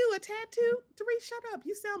need to do? A tattoo? Dorit, shut up.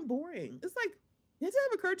 You sound boring. It's like, has it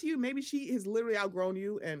ever occurred to you maybe she has literally outgrown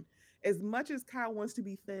you? And as much as Kyle wants to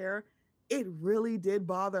be fair, it really did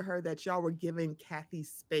bother her that y'all were giving Kathy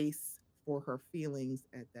space for her feelings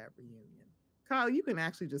at that reunion. Kyle, you can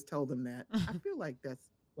actually just tell them that. I feel like that's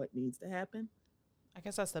what needs to happen. I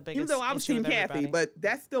guess that's the biggest. Even though I was issue Team with Kathy, everybody. but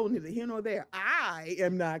that's still neither here nor there. I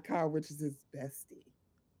am not Kyle Richards' bestie.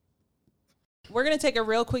 We're going to take a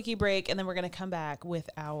real quickie break, and then we're going to come back with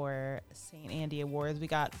our St. Andy Awards. We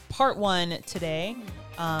got part 1 today,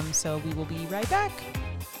 so we will be right back.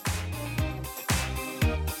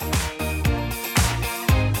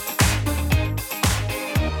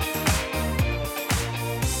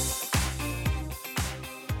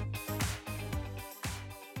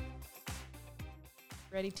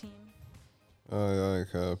 Ready, team? Aye,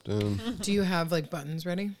 Captain. Do you have like buttons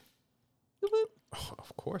ready?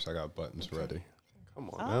 Of course I got buttons ready. Come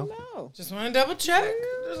on Oh, now. no. Just want to double check.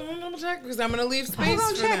 Because I'm gonna leave space Hold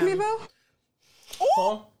on, for check them. me, boo.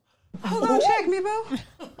 Oh, Hold on, check me, boo.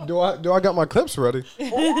 Do I got my clips ready?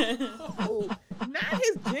 oh, not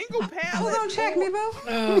his jingle palette. Hold on, check me, boo.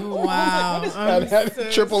 Oh wow! I had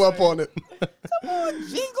to triple up on it. Come on,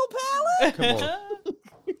 jingle palette. Come on.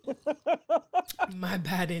 My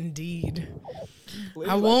bad indeed. You're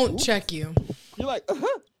I like, won't "Oops." check you. You're like,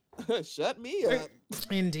 shut me up.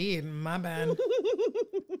 Indeed, my bad. All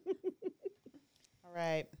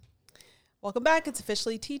right. Welcome back. It's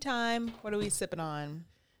officially tea time. What are we sipping on?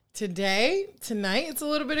 Tonight, it's a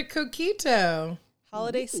little bit of coquito.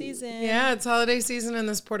 Holiday season. Yeah, it's holiday season in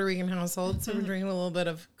this Puerto Rican household, so we're drinking a little bit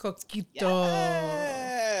of coquito.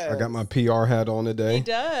 I got my PR hat on He today.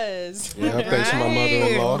 does. Yeah, thanks to my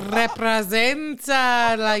mother-in-law.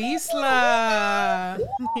 Representa la isla.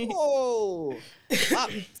 Oh. Wow.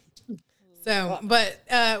 So, but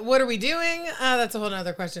what are we doing? That's a whole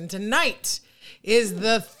nother question. Tonight is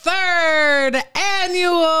the 3rd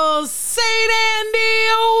annual St. Andy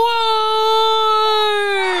Awards.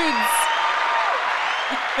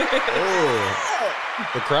 Oh,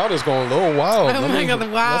 The crowd is going a little wild. Oh my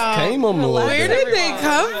God, wow. Let's tame them a little Where bit. did they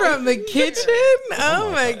come from? The kitchen? Oh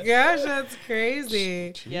my gosh, that's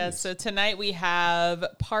crazy. Yes, so tonight we have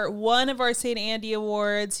part 1 of our St. Andy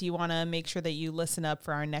Awards. You want to make sure that you listen up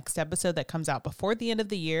for our next episode that comes out before the end of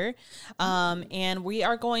the year. And we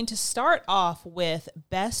are going to start off with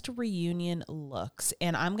Best Reunion Looks.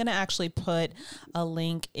 And I'm going to actually put a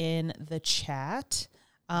link in the chat.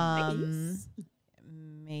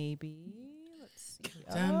 Maybe. Let's see.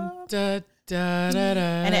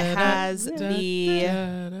 And it has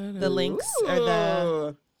the links or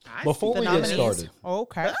the Before we get nominees. started,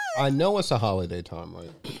 Okay. I know it's a holiday time, right?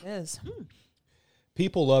 It is.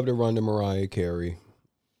 People love to run to Mariah Carey,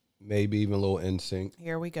 maybe even a little NSYNC.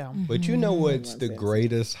 Here we go. But you know what's the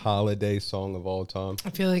greatest holiday song of all time? I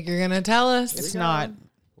feel like you're going to tell us. It's not.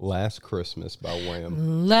 Last Christmas by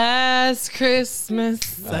Wham. Last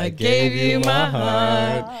Christmas, I gave you my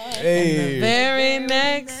heart. Hey. The very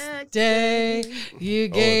next day, you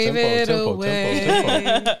gave it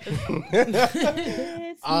away.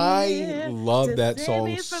 I love that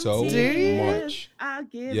song so much. I'll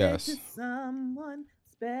give Yes. it to someone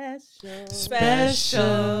special.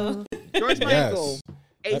 Special. George Michael,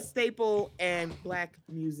 Yes. a staple and black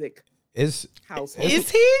music It's household.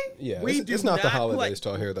 Is he? yeah. We It's, do it's not the not holidays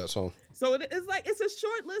play- till I hear that song. So it's like it's a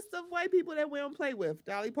short list of white people that we don't play with: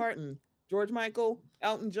 Dolly Parton, George Michael,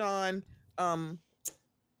 Elton John,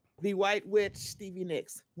 the White Witch, Stevie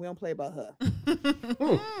Nicks. We don't play about her.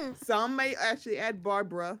 Some may actually add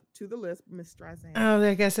Barbara to the list, Miss Streisand, Oh,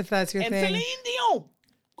 I guess if that's your and thing. Celine Dion.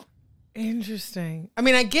 Interesting. I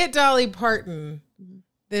mean, I get Dolly Parton.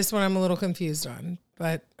 This one I'm a little confused on,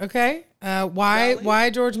 but okay. Why? Dolly? Why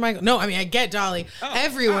George Michael? No, I mean I get Dolly.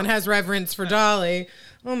 Everyone has reverence for Dolly.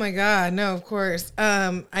 Oh my God, no, of course.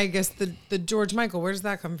 I guess the George Michael. Where does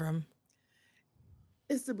that come from?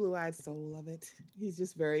 It's the blue-eyed soul of it. He's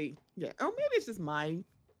just very Oh, maybe it's just my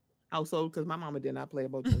household because my mama did not play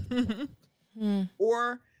about George Michael.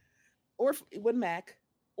 or with Mac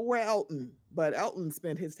or Elton, but Elton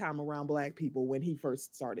spent his time around black people when he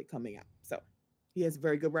first started coming out, so he has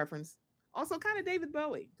very good reference. Also, kind of David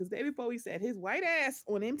Bowie, because David Bowie said his white ass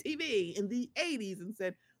on MTV in the 80s and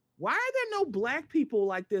said, "Why are there no black people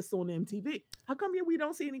like this on MTV? How come we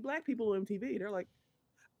don't see any black people on MTV?" They're like,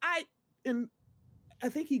 I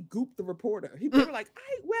think he gooped the reporter. They were like,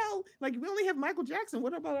 we only have Michael Jackson.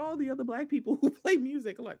 What about all the other black people who play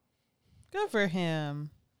music? I'm Good for him.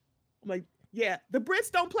 like, yeah, the Brits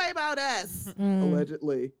don't play about us,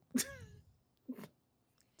 allegedly.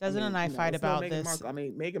 Doesn't and I fight it's no about Meghan this? Markle. I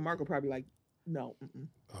mean, Meghan Markle probably like, no.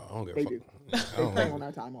 I don't give They a do. fuck. I They don't play give on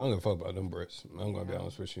our time I off. don't give a fuck about them Brits. I'm gonna be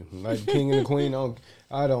honest with you. Like King and the Queen,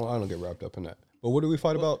 I don't get wrapped up in that. But what do we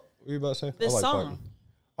fight about? What are you about to say? This I like song. fighting.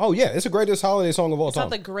 Oh yeah, it's the greatest holiday song of all It's time.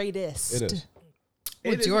 not the greatest. It is.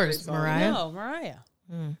 What's is a yours, great song. Mariah? No, Mariah.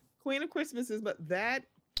 Queen of Christmases, but that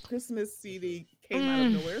Christmas CD came out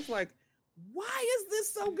of nowhere. It's like, why is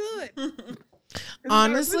this so good? 'Cause there are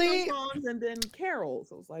Honestly- original songs and then carols.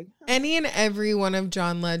 So it's like, Any and every one of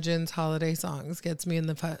John Legend's holiday songs gets me in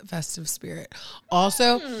the festive spirit.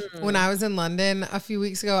 Also, when I was in London a few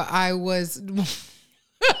weeks ago, I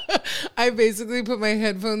basically put my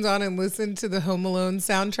headphones on and listened to the Home Alone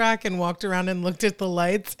soundtrack and walked around and looked at the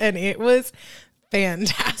lights, and it was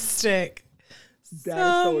fantastic. that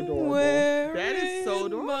is so adorable. Somewhere That is so in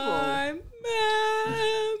adorable. my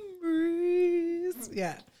memories.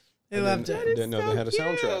 Yeah. I And loved then- it. Didn't know they had a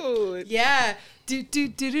soundtrack. Cute. Yeah. That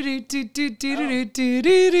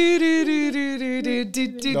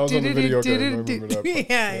was on the video game. I remember that part.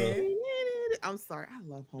 Yeah. I'm sorry. I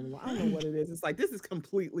love Home Alone. I don't know what it is. It's like, this is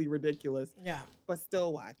completely ridiculous, Yeah. but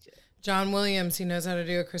still watch it. John Williams, he knows how to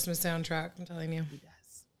do a Christmas soundtrack, I'm telling you. He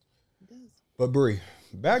does. He does. But Bree,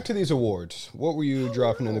 back to these awards. What were you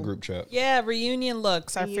dropping in the group chat? Yeah, reunion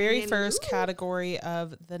looks, our very Reunion first looks. category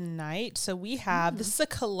of the night. So we have, this is a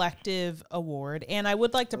collective award. And I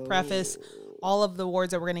would like to preface all of the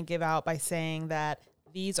awards that we're going to give out by saying that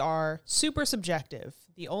these are super subjective.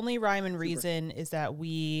 The only rhyme and reason is that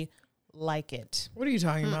we like it. What are you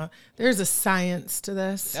talking about? There's a science to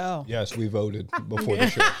this. Oh, Yes, we voted before the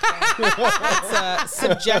show. it's a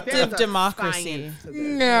subjective There's a democracy. science to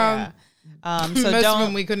this. Yeah. So Most of them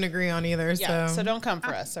don't, we couldn't agree on either. yeah, so so don't come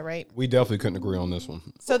for us, all right? We definitely couldn't agree on this one.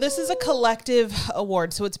 So this is a collective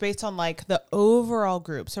award. So it's based on like the overall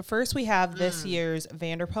group. So first we have this year's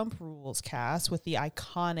Vanderpump Rules cast with the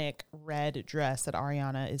iconic red dress that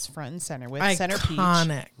Ariana is front and center with. Center Peach.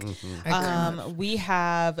 iconic. We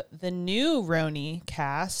have the new Roni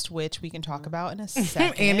cast, which we can talk about in a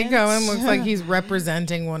second. Andy Cohen looks like he's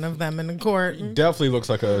representing one of them in court. Definitely looks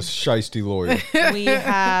like a shiesty lawyer. We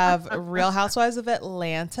have Real Housewives of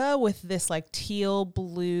Atlanta with this like teal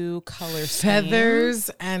blue color scheme. Feathers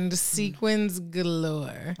and sequins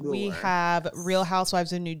galore. We have Real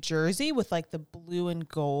Housewives of New Jersey with like the blue and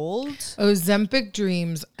gold. Ozempic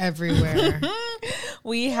dreams everywhere.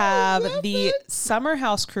 We have the Summer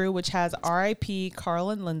House crew, which has R.I.P. Carl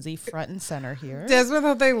and Lindsay front and center here. Desmond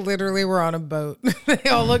thought they literally were on a boat. They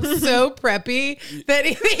all looked so preppy that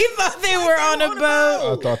he thought they were on a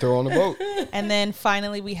boat. I thought they were on a boat. And then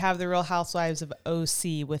finally, we have the Real Housewives of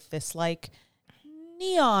OC with this like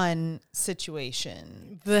neon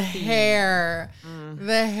situation. The hair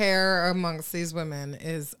amongst these women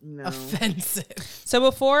is offensive. So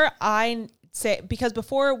before I say, because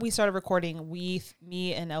before we started recording,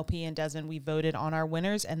 me and LP and Desmond, we voted on our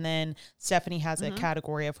winners, and then Stephanie has a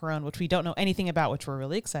category of her own, which we don't know anything about, which we're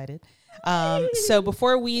really excited. So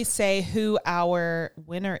before we say who our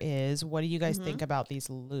winner is, what do you guys think about these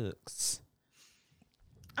looks?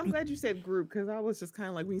 I'm glad you said group, because I was just kind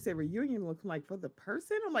of like, when you said reunion, looking like for the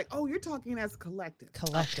person, I'm like, oh, you're talking as a collective.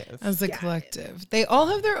 As a collective. They all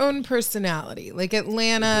have their own personality. Like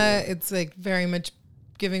Atlanta, it's like very much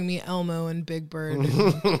giving me Elmo and Big Bird.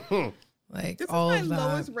 And like this all is of my that.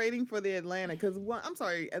 lowest rating for the Atlanta, because I'm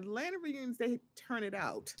sorry, Atlanta reunions, they turn it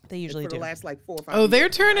out. They usually for do. the last like 4 or 5 Oh, they're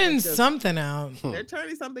years. turning something out. They're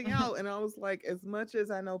turning something out, and I was like, as much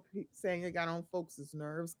as I know saying it got on folks'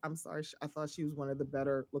 nerves, I'm sorry, I thought she was one of the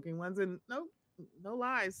better looking ones, and no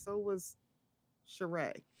lies, so was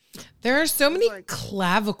Sheree. There are so many like-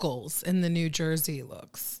 clavicles in the New Jersey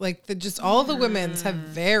looks. Like all the women's have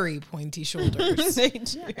very pointy shoulders. They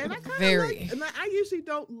do. Yeah, and I kind of Very. and I usually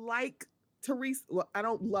don't like Teresa. Well, I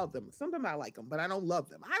don't love them. Sometimes I like them, but I don't love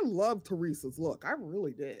them. I love Teresa's look. I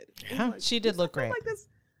really did. It was Yeah, she did look I feel great. Like this,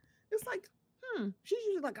 it's like, she's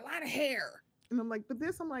usually like a lot of hair, and I'm like, but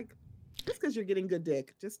this, I'm like, just because you're getting good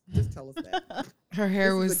dick, just tell us that. Her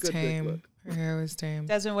hair This is was a good tame. look. Her hair was tame.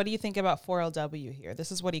 Desmond, what do you think about 4LW here?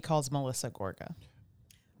 This is what he calls Melissa Gorga.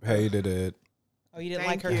 Hated it. Oh, you didn't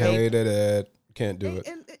Thank like her you. cape? Hated it. Can't do it.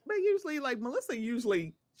 But usually, like Melissa,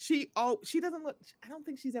 she doesn't look. I don't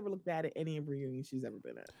think she's ever looked bad at any reunion she's ever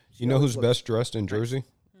been at. She You know always who's looks- best dressed in Jersey?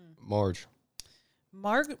 Marge.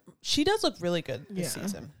 She does look really good this Yeah.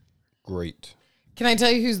 season. Great. Can I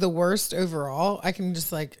tell you who's the worst overall? I can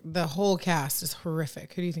just like the whole cast is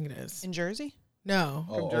horrific. Who do you think it is? In Jersey? No.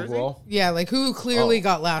 Jersey? Overall, Yeah, like who clearly Oh.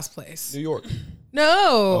 got last place? New York.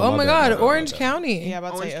 No. Oh, my my bad, God. my bad, Orange my bad. County. Yeah,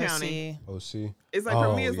 about to say Orange OC. County. OC. It's like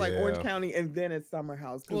for me, Oh, it's like Orange yeah. County, and then it's Summer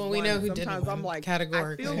House. 'Cause Well, we know who didn't sometimes I'm win like, I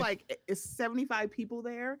categorically. feel like it's 75 people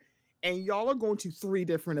there, and y'all are going to 3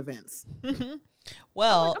 different events.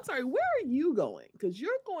 Well, I'm sorry, where are you going? Because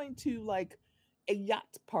you're going to like a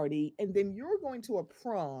yacht party, and then you're going to a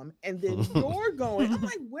prom, and then you're going. I'm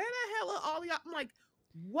like, where the hell are all y'all? I'm like,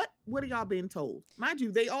 what are y'all being told? Mind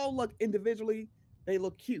you, they all look individually, they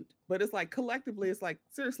look cute, but it's like collectively, it's like,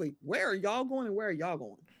 seriously, where are y'all going and where are y'all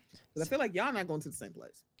going? Because I feel like y'all not going to the same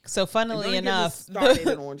place. so funnily And don't get me enough, started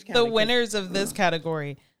in Orange County, the 'cause- winners of this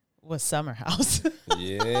category was Summer House.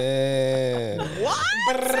 Yeah.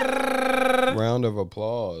 What? Round of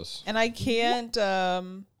applause. And I can't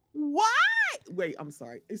Why? Wait, I'm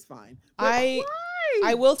sorry. It's fine. But I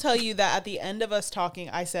why? will tell you that at the end of us talking,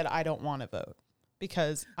 I said I don't want to vote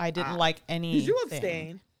because I didn't like any. Did you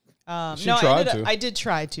abstain? She No, tried to. I did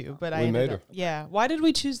try to, but I We ended made up. her. Yeah. Why did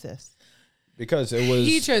we choose this? Because it was,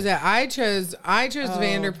 He chose it. I chose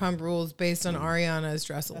Vanderpump Rules based on Ariana's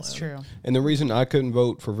dress alone. That's true. and the reason I couldn't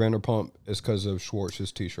vote for Vanderpump is because of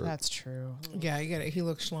Schwartz's t-shirt. That's true. Yeah, I get it. He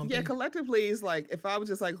looks schlumpy. Yeah, collectively, it's like if I was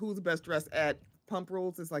just like, who's the best dressed at Pump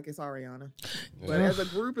Rules? It's like it's Ariana. But as a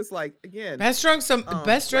group, it's like again, Best dressed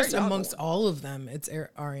where y'all amongst going? all of them. It's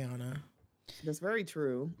Ariana. that's very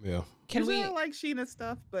true. Yeah. Can Usually we? I like Sheena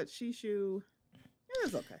stuff, but Shishu,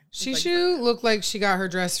 it's okay. Shishu looked like she got her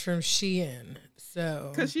dress from Shein.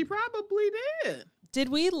 So Because she probably did. Did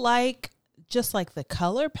we like just like the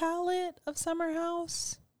color palette of Summer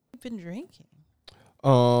House? We've been drinking.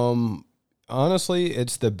 Honestly,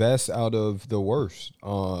 it's the best out of the worst.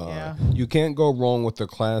 Yeah. You can't go wrong with the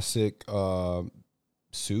classic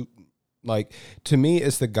suit. Like, to me,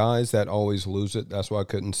 it's the guys that always lose it. That's why I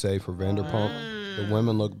couldn't say for Vanderpump. The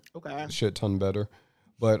women look Okay. a shit ton better.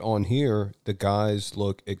 But on here, the guys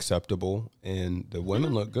look acceptable and the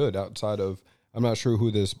women look good outside of, I'm not sure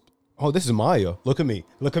who this. Oh, this is Maya. Look at me.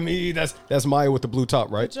 Look at me. That's Maya with the blue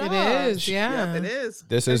top, right? it is, yeah. Yeah, it is.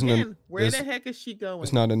 This isn't a- Again, where this- the heck is she going?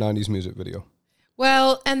 It's not a 90s music video.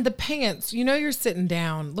 Well, and the pants. You know you're sitting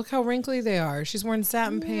down. Look how wrinkly they are. She's wearing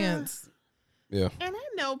satin pants. Yeah. And I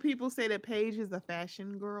know people say that Paige is a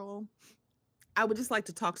fashion girl. I would just like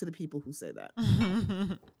to talk to the people who say that.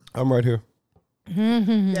 I'm right here. Oh,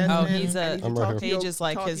 he's I a need to I'm talk right to Paige your- is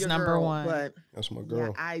like talk to his your number girl, one. But That's my yeah,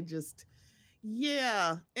 girl.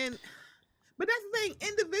 But that's the thing.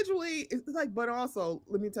 Individually, it's like, but also,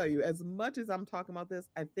 let me tell you, as much as I'm talking about this,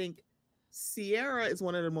 I think Sierra is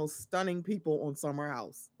one of the most stunning people on Summer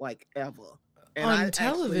House, like ever. And On I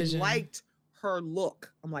television. actually liked her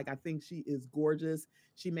look. I'm like, I think she is gorgeous.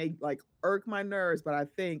 She may like irk my nerves, but I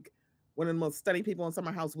think one of the most stunning people on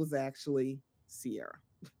Summer House was actually Sierra.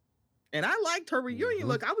 And I liked her reunion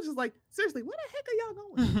look. I was just like, seriously, where the heck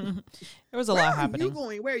are y'all going? There was a Where lot are happening. you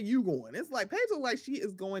going? Where are you going? It's like Paige looks like she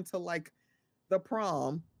is going to like the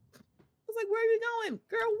prom. I was like, where are you going?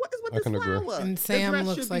 Girl, what is with I this can agree. flower? And The Sam dress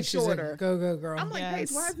looks should like be she's shorter. a go-go girl. I'm like,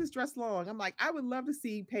 Paige, why Yes. is this dress long? I'm like, I would love to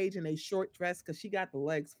see Paige in a short dress because she got the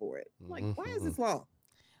legs for it. I'm like, why is this long?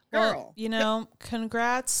 Girl. Well, you know,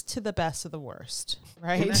 congrats to the best of the worst,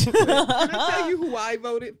 right? Can I tell you who I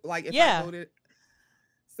voted? Like, if Yeah. I voted.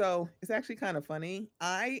 So it's actually kind of funny.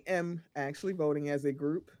 I am actually voting as a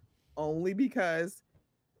group only because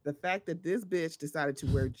the fact that this bitch decided to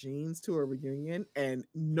wear jeans to a reunion and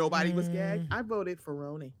nobody was gagged, I voted for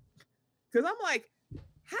Roni. Because I'm like,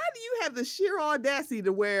 how do you have the sheer audacity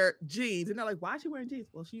to wear jeans? And they're like, why is she wearing jeans?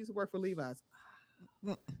 Well, she used to work for Levi's.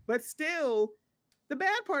 But still, the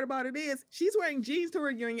bad part about it is she's wearing jeans to her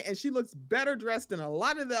reunion and she looks better dressed than a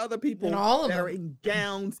lot of the other people And all of that them. are in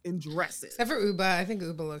gowns and dresses. Except for Uba. I think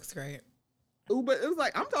Uba looks great. But it was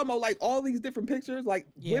like, I'm talking about like all these different pictures, like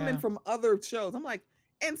women Yeah. from other shows. I'm like,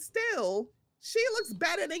 and still, she looks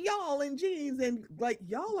better than y'all in jeans. And like,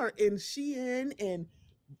 y'all are in Shein and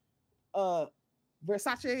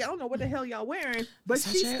Versace. I don't know what the hell y'all wearing, but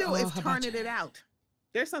she Versace still or is turning Hibachi? it out.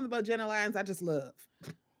 There's something about Jenna Lyons I just love.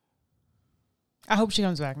 I hope she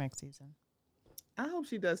comes back next season. I hope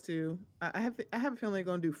she does too. I have a feeling they're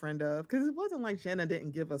gonna do Friend of, because it wasn't like Jenna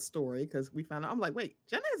didn't give a story because we found out. I'm like, wait,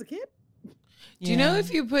 Jenna has a kid? Do you know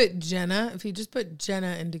if you just put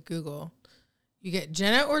Jenna into Google, you get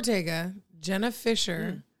Jenna Ortega, Jenna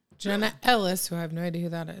Fisher, Jenna Ellis, who I have no idea who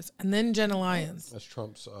that is, and then Jenna Lyons. That's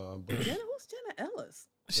Trump's buddy. Jenna, who's Jenna Ellis?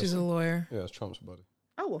 She's a lawyer. Yeah, it's Trump's buddy.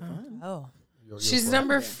 Oh, well, fine. Oh, You're She's correct.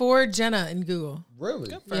 number 4 Jenna in Google. Really?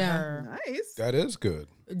 good for Yeah. her. Nice. That is good.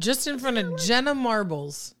 Just in front of Jenna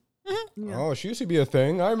Marbles. Yeah. Oh, she used to be a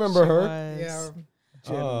thing. I remember her.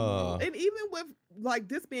 Was. And even with like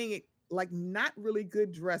this being like not really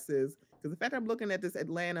good dresses, because the fact I'm looking at this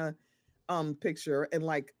Atlanta picture and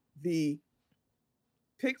like the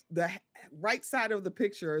right side of the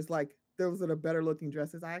picture is like those are the better looking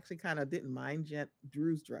dresses. I actually kind of didn't mind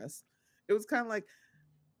Drew's dress. It was kind of like,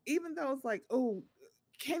 even though it's like, oh,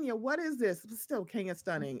 Kenya, what is this? But still, Kenya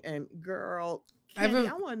stunning. And girl,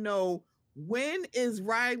 Kenya, I want to know, when is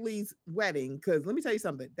Riley's wedding? Because let me tell you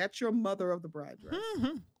something. That's your mother of the bride dress.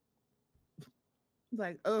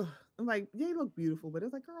 Like, oh, I'm like, they look beautiful, but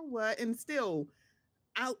it's like, girl, what? And still,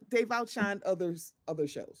 they've outshined other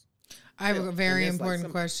shows. I have a Still. very And it's like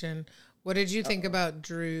important question. What did you think about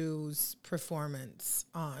Drew's performance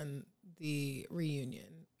on the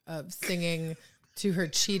reunion of singing to her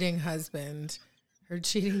cheating husband, her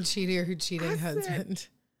cheating husband?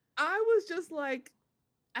 I was just like,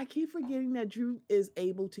 I keep forgetting that Drew is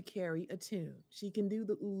able to carry a tune. She can do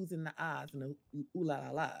the oohs and the ahs and the ooh la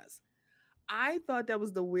la las. I thought that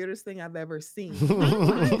was the weirdest thing I've ever seen.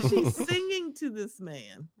 Why is she singing to this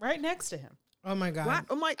man? Right next to him. Oh my God. Why?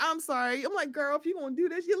 I'm like, I'm sorry. I'm like, girl, if you're going to do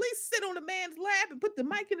this, you at least sit on the man's lap and put the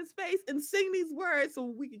mic in his face and sing these words so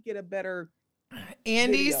we could get a better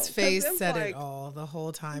Andy's video. 'Cause face it's said like- it all the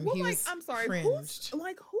whole time. Well, He like, was I'm sorry, cringed. why is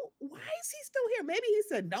he still here? Maybe he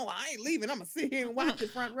said, no, I ain't leaving. I'm going to sit here and watch the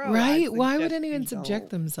front row. Right? I Why would suggest anyone you subject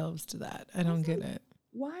don't. themselves to that? I don't get it.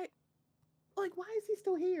 Why? Like, why is he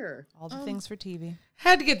still here? All the things for TV.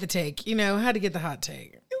 Had to get the take, had to get the hot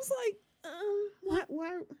take. It was like,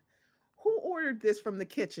 why? Who ordered this from the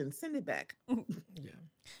kitchen? Send it back.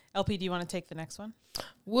 LP, do you want to take the next one?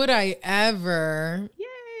 Would I ever?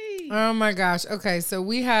 Yay! Oh my gosh. Okay, so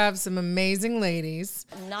we have some amazing ladies.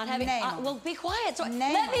 Not having. Name 'em. Well, be quiet. So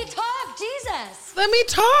Name let me 'em. talk, Jesus. Let me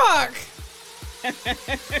talk.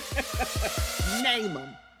 Name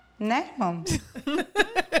them. Name 'em.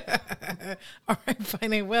 All right,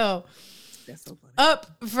 fine, I will. That's so funny. Up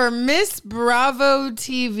for Miss Bravo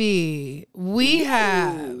TV, we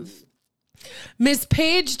have Miss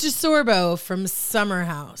Paige DeSorbo from Summer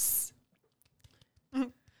House.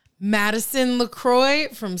 Madison LaCroix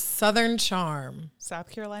from Southern Charm.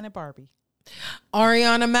 South Carolina Barbie.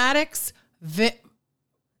 Ariana Maddox,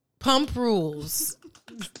 Pump Rules.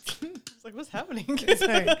 It's like, what's happening?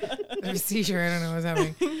 Sorry. I have a seizure. I don't know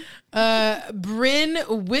what's happening. Bryn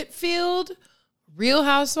Whitfield, Real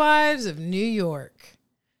Housewives of New York.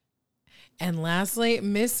 And lastly,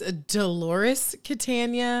 Miss Dolores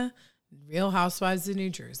Catania, Real Housewives of New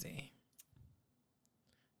Jersey.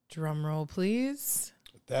 Drum roll, please.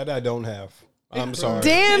 That I don't have. I'm sorry.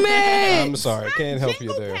 Damn it! I'm sorry. I can't help you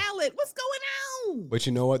Jingle there. palette. What's going on? But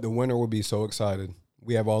you know what? The winner will be so excited.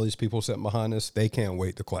 We have all these people sitting behind us. They can't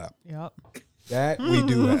wait to clap. Yep. That we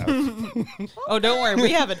do have. Oh, don't worry.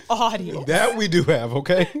 We have an audience. That we do have,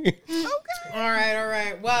 okay? All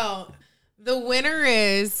right. Well, the winner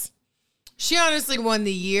is, she honestly won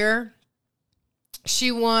the year.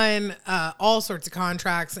 She won all sorts of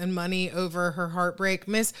contracts and money over her heartbreak.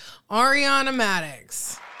 Miss Ariana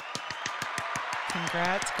Maddox.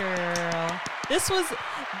 Congrats, girl. This one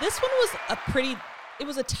was it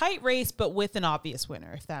was a tight race, but with an obvious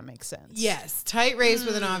winner, if that makes sense. Yes, tight race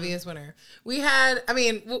with an obvious winner.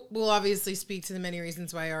 We'll obviously speak to the many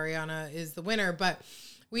reasons why Ariana is the winner, but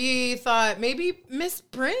we thought maybe Miss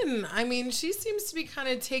Bryn. I mean, she seems to be kind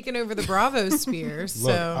of taking over the Bravo sphere. So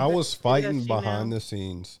Look, I was fighting she behind now? the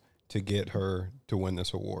scenes to get her to win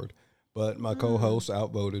this award, but my co-hosts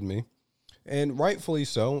outvoted me, and rightfully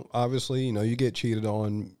so. Obviously, you get cheated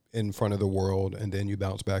on in front of the world, and then you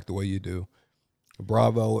bounce back the way you do.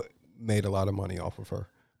 Bravo made a lot of money off of her,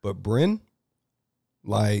 but Bryn,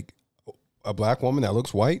 like a black woman that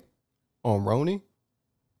looks white on Roni,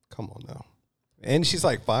 come on now, and she's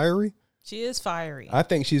like fiery. She is fiery. I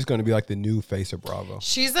think she's going to be like the new face of Bravo.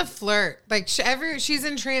 she's a flirt. Like she's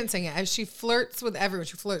entrancing. As she flirts with everyone,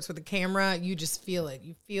 she flirts with the camera. You just feel it.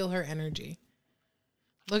 You feel her energy.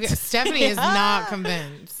 Look at Stephanie is not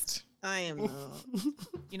convinced. I am not.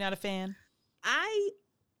 You're not a fan?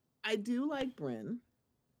 I do like Bryn.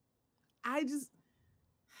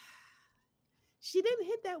 She didn't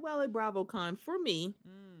hit that well at BravoCon for me.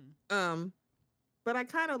 But I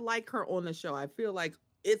kind of like her on the show. I feel like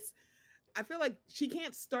she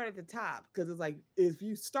can't start at the top, because it's like, if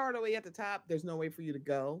you start away at the top, there's no way for you to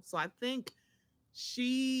go. So I think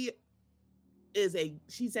she's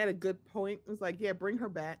at a good point. It's like, yeah, bring her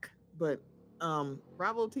back. But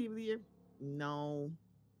Bravo TV of the Year, no.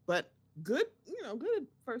 But good, good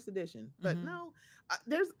first edition. But no, I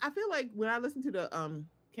feel like when I listen to the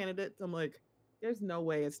candidates, I'm like, there's no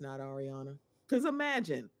way it's not Ariana. Because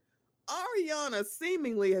imagine, Ariana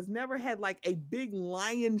seemingly has never had like a big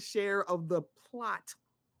lion's share of the plot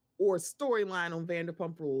or storyline on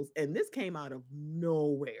Vanderpump Rules, and this came out of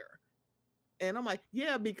nowhere. And I'm like,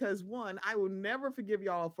 yeah, because one, I will never forgive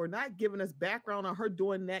y'all for not giving us background on her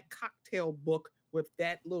doing that cocktail book with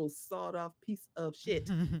that little sawed-off piece of shit.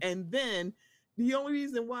 And then the only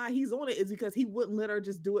reason why he's on it is because he wouldn't let her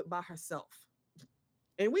just do it by herself.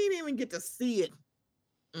 And we didn't even get to see it.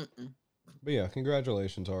 But yeah,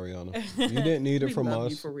 congratulations, Ariana. You didn't need it We from love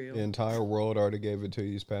you us. for real. The entire world already gave it to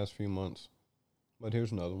you these past few months. But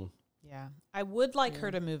here's another one. Yeah. I would like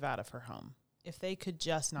her to move out of her home. If they could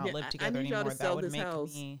just not live together need y'all to anymore, sell that would this make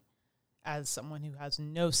house. me, as someone who has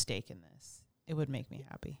no stake in this, it would make me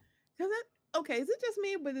happy. Okay, is it just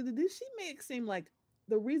me, but did she make it seem like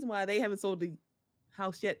the reason why they haven't sold the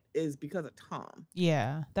house yet is because of Tom?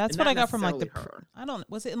 Yeah, that's And what not I got from like necessarily her.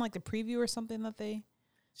 was it in like the preview or something that they?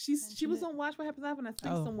 She was on Watch What Happens Live, and I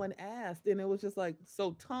think someone asked, and it was just like,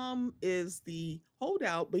 so Tom is the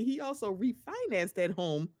holdout, but he also refinanced that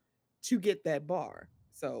home to get that bar.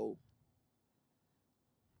 So,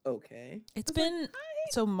 okay, It's been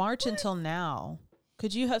March until now.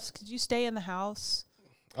 Could you stay in the house?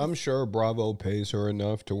 I'm sure Bravo pays her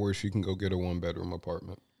enough to where she can go get a 1-bedroom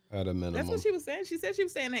apartment at a minimum. that's what she was saying. She said she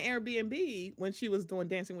was staying at Airbnb when she was doing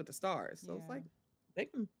Dancing with the Stars. So it's like, they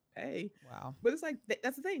can pay. Wow. But it's like,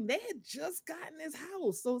 that's the thing. They had just gotten this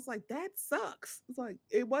house. So it's like, that sucks. It's like,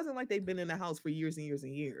 it wasn't like they've been in the house for years and years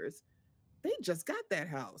and years. They just got that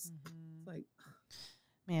house. It's like,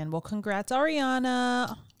 man, well, congrats,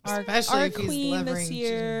 Ariana, Especially our if he's queen this leveraging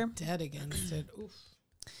year. dead against it. Oof.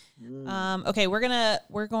 Okay, we're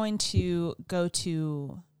going to go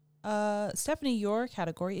to Stephanie. Your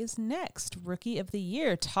category is next. Rookie of the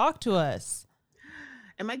Year. Talk to us.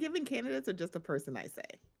 am I giving candidates or just a person I say?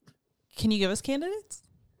 Can you give us candidates?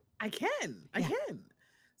 I can.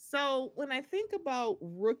 So when I think about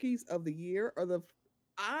rookies of the year,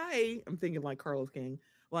 I am thinking like Carlos King,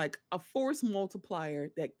 like a force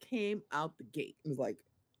multiplier that came out the gate. It was like,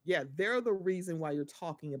 yeah, they're the reason why you're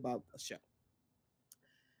talking about the show.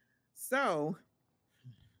 So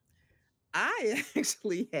I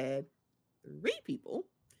actually had 3 people,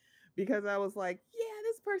 because I was like, yeah,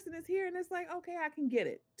 this person is here. And it's like, okay, I can get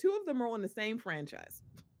it. 2 of them are on the same franchise.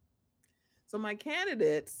 So my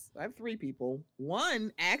candidates, I have 3 people.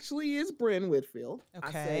 One actually is Bryn Whitfield. Okay.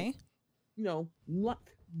 I said,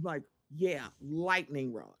 like, yeah,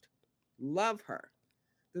 lightning rod. Love her.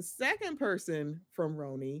 The second person from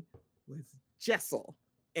Roni was Jessel.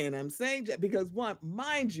 And I'm saying because one,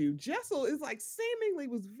 mind you, Jessel is like seemingly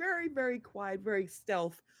was very, very quiet, very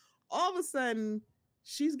stealth. All of a sudden,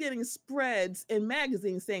 she's getting spreads in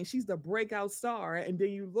magazines saying she's the breakout star. And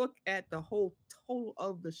then you look at the whole total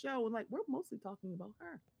of the show and like, we're mostly talking about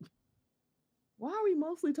her. Why are we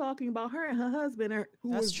mostly talking about her and her husband who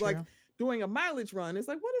was like doing a mileage run? It's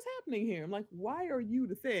like, what is happening here? I'm like, why are you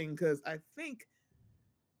the thing? Because I think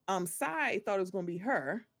Sai thought it was going to be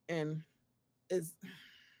her, and I'm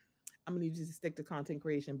going to need you to stick to content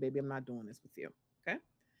creation, baby. I'm not doing this with you. Okay.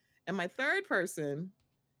 And my third person,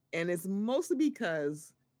 and it's mostly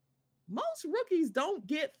because most rookies don't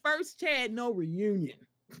get first Chad no reunion.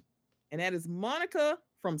 And that is Monica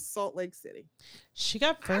from Salt Lake City. She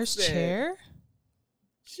got first chair?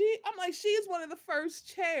 I'm like, she is one of the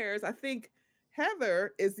first chairs. I think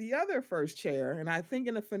Heather is the other first chair. And I think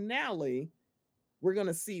in the finale, we're going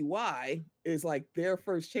to see why is like their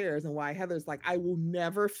first chairs and why Heather's like, I will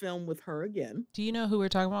never film with her again. Do you know who we're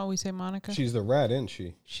talking about when we say Monica? She's the rat, isn't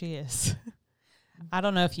she? She is. I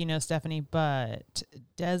don't know if you know, Stephanie, but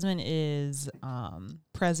Desmond is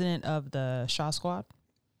president of the Shaw Squad.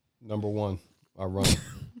 Number one. I run it.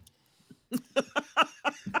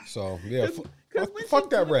 So, yeah. Fuck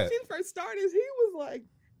that rat. When she first started,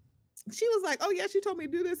 she was like, oh, yeah, she told me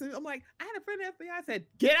to do this. And I'm like, I had a friend at the FBI said,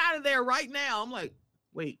 get out of there right now. I'm like,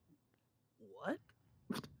 wait, what?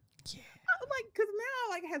 Yeah. I'm like, because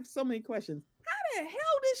now I have so many questions. How the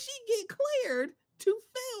hell did she get cleared to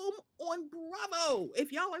film on Bravo?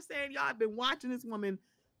 If y'all are saying y'all have been watching this woman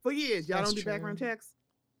for years, y'all don't do background checks?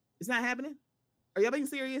 It's not happening? Are y'all being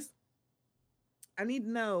serious? I need to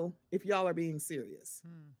know if y'all are being serious.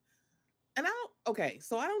 And I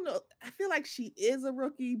don't know. I feel like she is a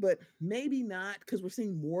rookie, but maybe not because we're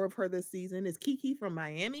seeing more of her this season. Is Kiki from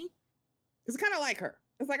Miami? It's kind of like her.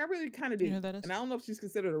 It's like I really kind of do. You know who that is? And I don't know if she's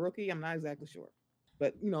considered a rookie. I'm not exactly sure.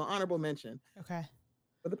 But, honorable mention. Okay.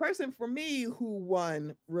 But the person for me who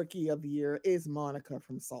won Rookie of the Year is Monica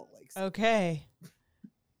from Salt Lake City. Okay.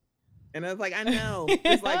 And I was like, I know.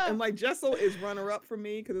 It's like, and like Jessel is runner-up for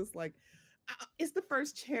me because it's like, it's the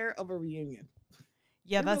first chair of a reunion.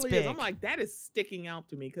 Yeah, that's really big. Is. I'm like, that is sticking out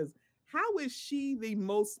to me because how is she the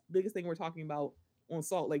biggest thing we're talking about on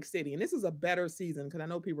Salt Lake City? And this is a better season because I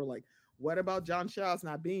know people are like, what about John Shaw's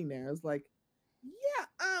not being there? It's like, yeah,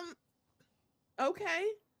 okay.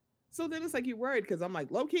 So then it's like you're worried because I'm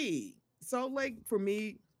like, low key. Salt Lake for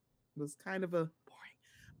me was kind of a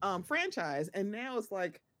boring franchise. And now it's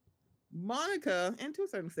like Monica, and to a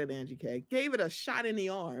certain extent Angie K, gave it a shot in the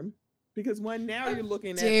arm. Because now you're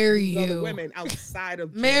looking at other women outside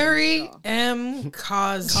of Mary M.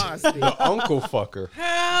 Cosby. The uncle fucker.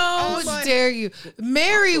 How dare you?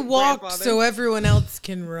 Mary walked so everyone else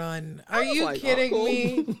can run. Are you kidding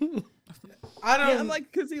me? I don't. Yeah, I'm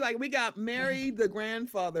like, because we got Mary, the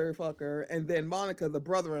grandfather fucker, and then Monica, the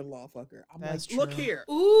brother-in-law fucker. I'm like, look here.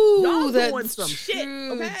 Ooh, y'all that's doing some true. shit.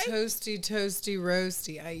 Okay? Toasty,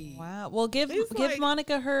 roasty. Wow. Well, give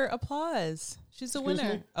Monica her applause. She's a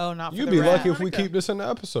winner. Me? Oh, not for You'd the be rat. lucky if we keep this in the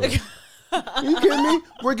episode. Are you kidding me?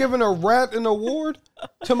 We're giving a rat an award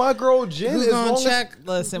to my girl Jen. Who's gonna check?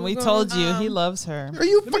 Listen, we told you he loves her. Are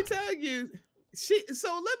you? Let me tell you.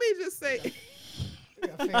 So let me just say.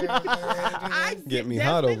 Get me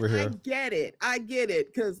hot over here. I get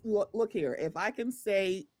it. Because look here. If I can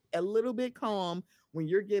say a little bit calm when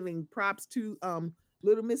you're giving props to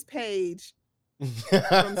Little Miss Page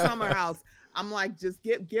from Summer House, I'm like, just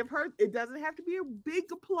give her. It doesn't have to be a big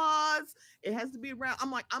applause. It has to be around.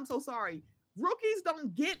 I'm like, I'm so sorry. Rookies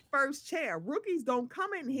don't get first chair. Rookies don't come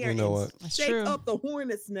in here and shake up the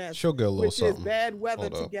hornet's nest. She'll get a little which something. Is bad weather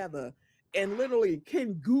together. And literally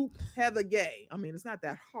can goop Heather Gay. I mean, it's not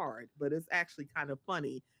that hard, but it's actually kind of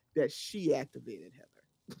funny that she activated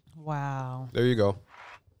Heather. Wow. There you go.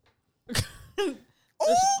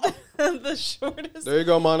 The shortest. There you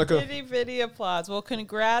go, Monica. Itty bitty applause. Well,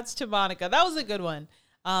 congrats to Monica. That was a good one.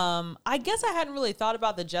 I guess I hadn't really thought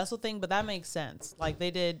about the Jessel thing, but that makes sense. Like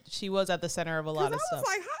she was at the center of a lot of stuff.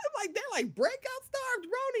 They're like breakout star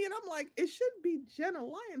Roni, and I'm like, it should be Jenna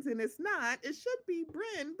Lyons, and it's not. It should be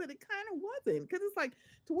Brynn, but it kind of wasn't because it's like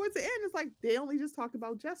towards the end, it's like they only just talked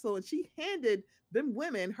about Jessel, and she handed them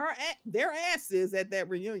women their asses at that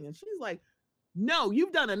reunion. She's like, no,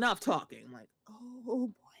 you've done enough talking. I'm like, oh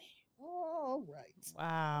boy. All right.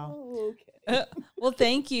 Wow. Okay. Well,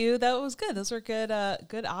 thank you. That was good. Those were good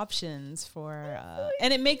options for,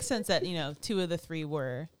 and it makes sense that 2 of the 3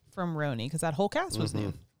 were from Roni because that whole cast was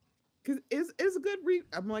new. because it's a good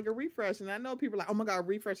I'm like a refresh, and I know people are like, oh my god,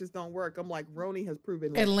 refreshes don't work. I'm like, Roni has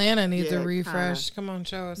proven like, Atlanta needs a refresh. Come on,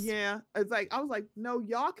 show us. Yeah, it's like I was like, no,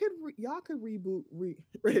 y'all could reboot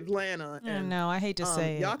Atlanta. And no, I hate to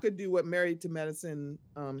say y'all it. could do what Married to Medicine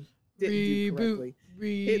didn't do correctly.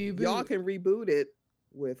 Y'all can reboot it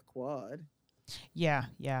with Quad. Yeah,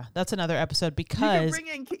 that's another episode because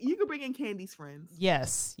you can bring in Candy's friends.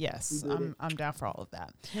 Yes, I'm down for all of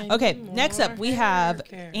that. Okay, next up we have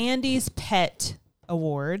Andy's Pet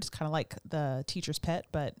Awards, kind of like the teacher's pet,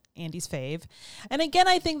 but Andy's fave. And again,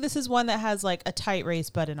 I think this is one that has like a tight race,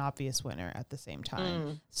 but an obvious winner at the same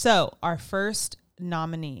time. So our first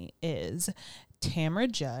nominee is Tamra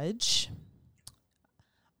Judge.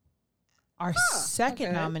 Our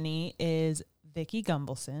second nominee is Vicky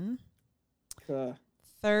Gumbelson.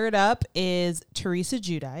 Third up is Teresa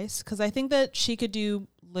Giudice, because I think that she could do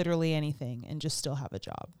literally anything and just still have a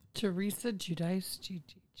job. Teresa Giudice.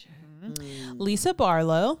 Lisa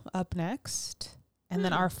Barlow up next. And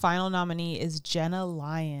then our final nominee is Jenna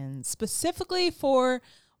Lyons, specifically for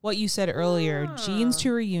what you said earlier, Jeans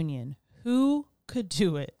to Reunion. Who could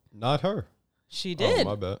do it? Not her. She did.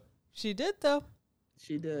 Oh, my bad. She did, though.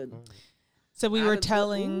 She did. So we were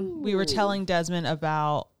telling Desmond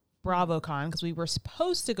about BravoCon because we were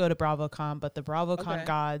supposed to go to BravoCon, but the BravoCon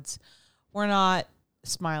gods were not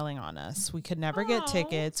smiling on us. We could never get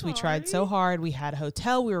tickets. We tried so hard. We had a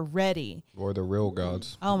hotel. We were ready. Or the real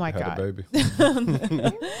gods. Oh my had God. A baby.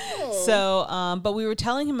 So, but we were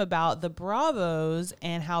telling him about the Bravos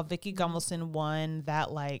and how Vicky Gumbelson won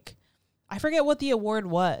that, like, I forget what the award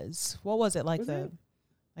was. What was it? Like the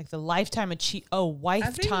lifetime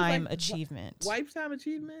lifetime achievement. Lifetime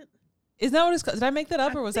achievement? Isn't that what it's called? Did I make that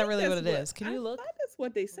up, or was that really what it is? Can you look? I thought that's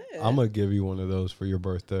what they said. I'm going to give you one of those for your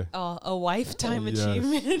birthday. A lifetime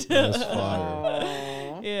achievement. That's fire.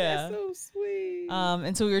 Aww, Yeah. That's so sweet.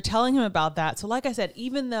 And so we were telling him about that. So like I said,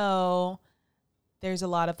 even though there's a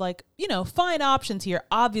lot of like, fine options here,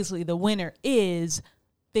 obviously the winner is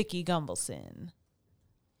Vicky Gumbelson.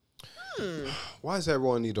 Why does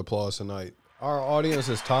everyone need applause tonight? Our audience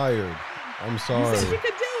is tired. I'm sorry. You said you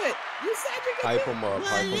could do it. You said you could Hype do them up.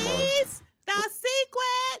 Hype them up. Release the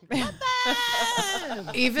secret.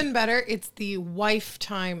 Bye-bye. Even better, it's the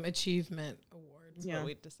Lifetime Achievement Award. That's what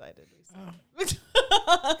we decided. Because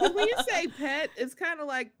when you say pet, it's kind of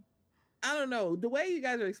like, I don't know, the way you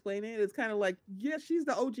guys are explaining it, it's kind of like, yeah, she's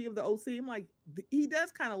the OG of the OC. I'm like, he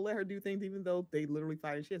does kind of let her do things, even though they literally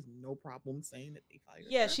fired. She has no problem saying that they fired.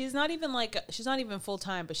 Yeah, her. she's not even full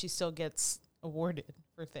time, but she still gets awarded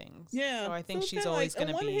for things. Yeah, so I think so she's always going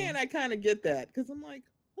to be. On one hand, I kind of get that because I'm like,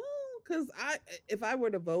 because if I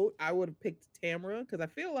were to vote, I would have picked Tamra because I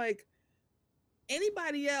feel like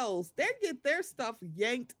anybody else, they get their stuff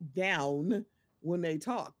yanked down when they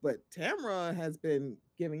talk, but Tamra has been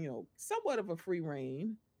giving somewhat of a free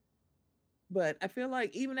reign. But I feel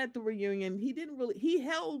like even at the reunion, he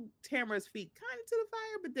held Tamra's feet kind of to the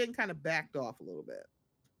fire, but then kind of backed off a little bit.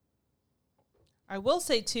 I will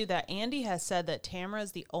say too that Andy has said that Tamra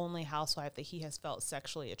is the only housewife that he has felt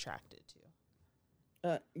sexually attracted to.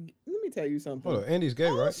 Let me tell you something. Hold on, Andy's gay,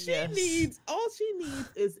 right? All she needs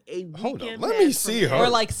is a Hold on, weekend let me see her. Or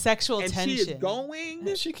like sexual and tension. she is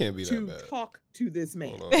going She can't be that to bad. talk to this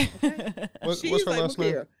man. Okay. What's She's her like, last look name?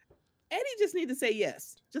 here. Eddie just need to say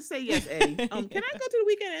yes. Just say yes, Eddie. Can I go to the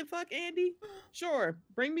weekend and fuck Andy? Sure.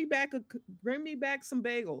 Bring me back some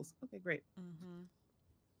bagels. Okay, great. Mm-hmm.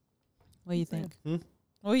 What do you think? Hmm?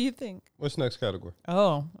 What do you think? What's next category?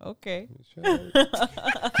 Oh, okay.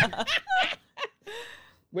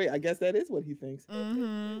 Wait, I guess that is what he thinks.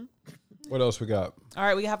 Mm-hmm. What else we got? All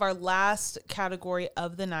right, we have our last category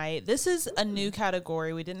of the night. This is a new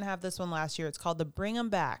category. We didn't have this one last year. It's called the Bring 'em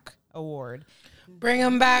Back Award. Bring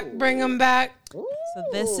 'em back. Bring 'em back. Ooh. So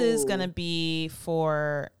this is going to be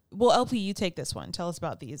for, well, LP, you take this one. Tell us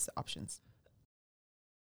about these options.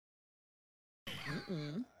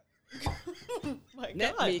 My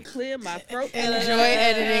Let God. me clear my throat. Enjoy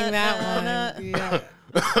editing that one. Yeah.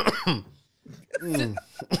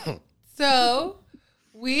 So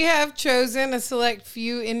we have chosen a select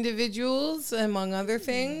few individuals, among other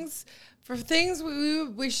things, for things we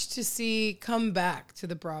would wish to see come back to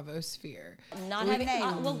the Bravo sphere. Not having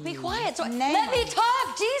well, be quiet. So let me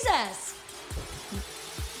talk, Jesus.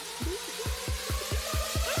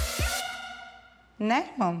 Name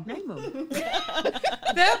 'em.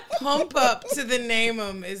 That pump up to the name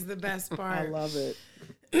 'em is the best part. I love it.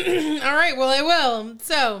 All right, well, I will.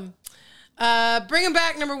 So, bring 'em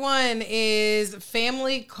back. Number one is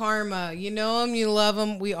Family Karma. You know them, you love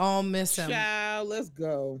them. We all miss them. Child, let's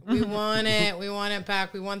go. We want it. We want it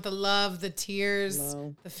back. We want the love, the tears,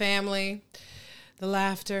 No. the family. The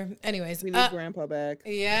laughter. Anyways. We need Grandpa back.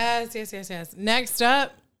 Yes. Next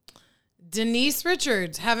up, Denise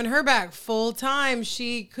Richards, having her back full time.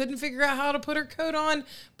 She couldn't figure out how to put her coat on,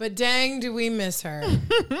 but dang, do we miss her.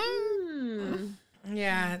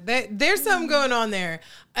 Yeah, there's something going on there.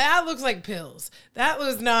 That looks like pills. That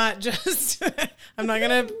was not just, I'm not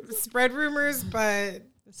going to spread rumors, but.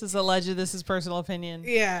 This is alleged. This is personal opinion.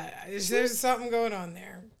 Yeah, there's something going on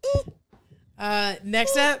there.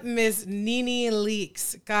 Next up, Miss Nene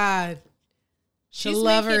Leakes. God, to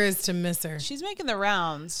love her is to miss her. She's making the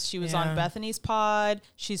rounds. She was on Bethany's pod.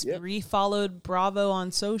 She's refollowed Bravo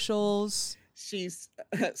on socials. She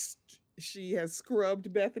has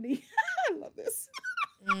scrubbed Bethany. I love this.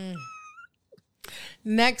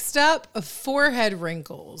 Next up, forehead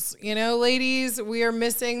wrinkles. You know, ladies, we are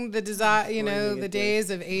missing the desire. You know, the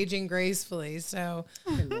days of aging gracefully. So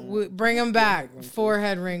bring them back.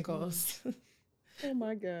 Forehead wrinkles. Oh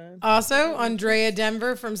my God. Also, Andrea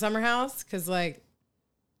Denver from Summer House, because like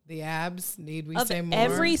the abs. Need we say more?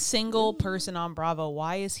 Every single person on Bravo,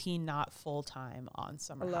 why is he not full time on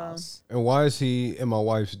Summer House? And why is he in my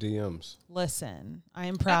wife's DMs? Listen, I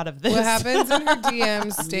am proud of this. What happens in her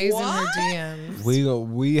DMs stays in her DMs.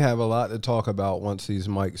 We have a lot to talk about once these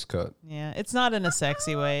mics cut. Yeah, it's not in a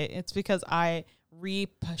sexy way. It's because I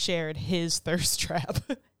shared his thirst trap,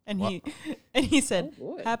 and he said,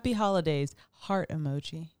 "Happy holidays, heart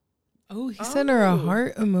emoji." Oh, he sent her a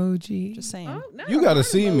heart emoji. Just saying. You got to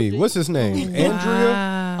see me. What's his name?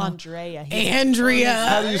 Andrea? Andrea. Andrea.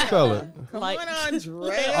 How do you spell it? Come on,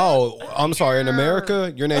 Andrea. Oh, I'm sorry. In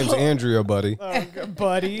America, your name's Andrea, buddy.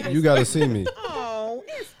 Buddy. You got to see me. Oh,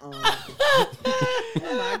 it's on.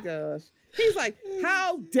 Oh my gosh. He's like,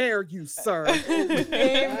 how dare you, sir? His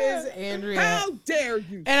name is Andrea. How dare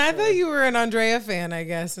you? And I thought you were an Andrea fan, I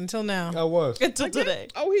guess, until now. I was. Until today.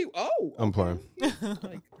 I'm playing.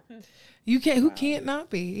 You can't. Who can't not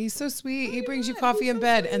be? He's so sweet. He brings you coffee in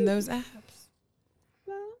bed and those apps.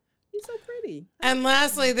 Well, he's so pretty. And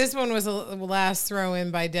lastly, this one was a last throw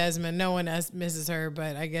in by Desmond. No one else misses her,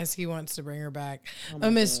 but I guess he wants to bring her back.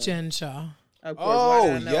 Miss Jen Shaw. Of course,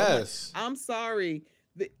 Oh, yes. I'm sorry.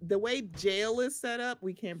 The way jail is set up,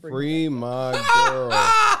 we can't bring Free her back. my girl.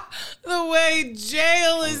 The way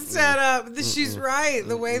jail is set up. She's right.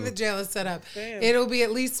 The way the jail is set up. Damn. It'll be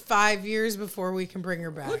at least 5 years before we can bring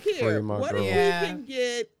her back. Look here. Free my What girl. if Yeah. we can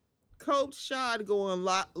get Coach Shaw to go on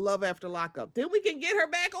Love After Lockup? Then we can get her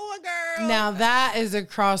back on, girl. Now that is a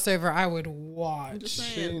crossover I would watch.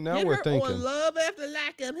 See, now Get we're her thinking. on Love After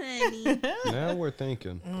Lockup, honey. Now we're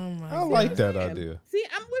thinking. Oh my I like that idea. See,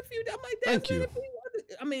 I'm with you. I'm like, that's Thank you.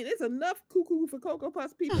 I mean, it's enough cuckoo for Cocoa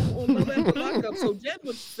Puffs people on Love After Lockup. So Jen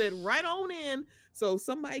would fit right on in. So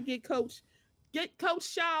somebody get Coach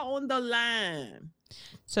Shaw on the line.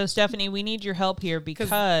 So Stephanie, we need your help here because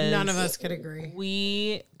none of us could agree.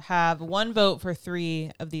 We have one vote for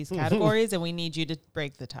 3 of these categories, and we need you to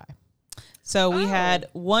break the tie. So we had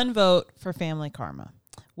one vote for Family Karma.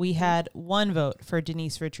 We had one vote for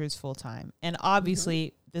Denise Richards full time, and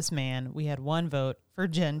obviously this man, we had one vote for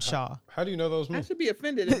Jen Shaw. How do you know those I men? should be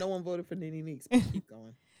offended if no one voted for Nene Neeks. Keep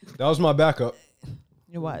going. That was my backup.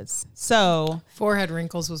 It was. So Forehead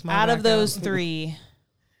wrinkles was my out of backup. those 3,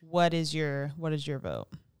 what is your vote?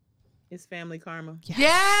 It's Family Karma.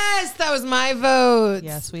 Yes, that was my vote.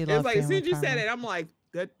 Yes, we It's love like as soon Family as you said Karma. it, I'm like,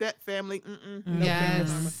 that family.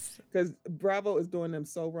 Yes. Because Bravo is doing them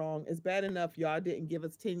so wrong. It's bad enough y'all didn't give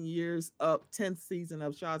us 10 years up, 10th season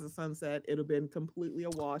of Shaw's of Sunset. It'd have been completely a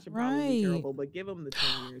wash and probably Right. terrible. But give them the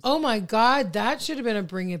 10 years. Oh my God, that should have been a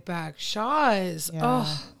bring it back. Shaw's. Yeah.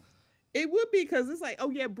 Oh, It would be because it's like, oh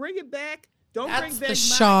yeah, bring it back. Don't that's bring back the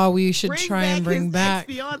Shaw we should bring try and back bring his back.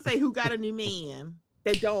 ex-fiance who got a new man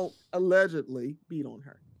that don't allegedly beat on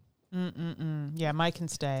her. Yeah, Mike can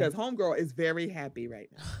stay. Because homegirl is very happy right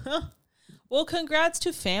now. Well, congrats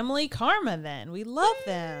to Family Karma then. We love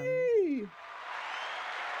them. Hey.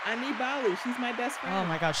 I need Bali. She's my best friend. Oh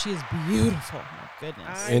my God, she is beautiful. My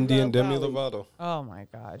goodness. I Indian love Demi Bali. Lovato. Oh my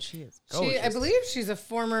God, she is She, gorgeous. I believe she's a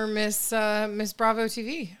former Miss Bravo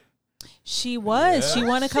TV. She was. She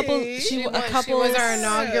won a couple. She a couple. She was our Yes.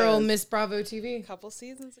 inaugural Miss Bravo TV. couple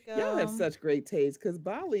seasons ago. Y'all have such great taste because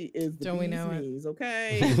Bali is the Don't we bee's know it? knees,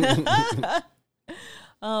 okay?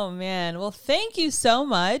 Oh man. Well, thank you so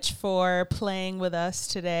much for playing with us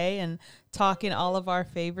today and talking all of our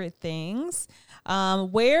favorite things.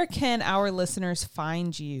 Where can our listeners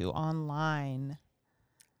find you online?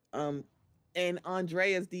 And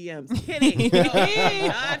Andrea's DMs. Kidding. No, you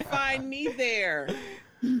not find me there.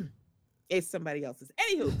 It's somebody else's.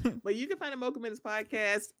 Anywho, but you can find the Mocha Minutes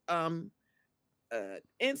podcast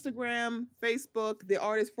Instagram, Facebook, the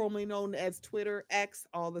artist formerly known as Twitter, X,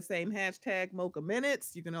 all the same hashtag Mocha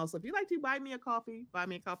Minutes. You can also, if you'd like to buy me a coffee,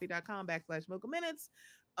 buymeacoffee.com/Mocha Minutes.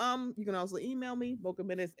 You can also email me,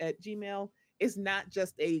 mochaminutes@gmail.com. It's not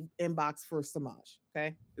just a inbox for Samaj.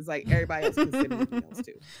 Okay. It's like everybody else can send me emails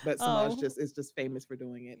too. But Samaj is just famous for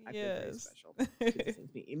doing it. I feel very special. She just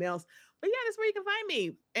sends me emails. But yeah, that's where you can find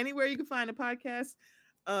me. Anywhere you can find a podcast.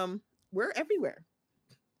 We're everywhere.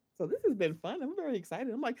 So this has been fun. I'm very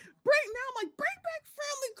excited. I'm like, bring back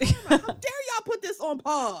Friendly Karma. How dare y'all put this on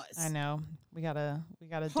pause? I know. We gotta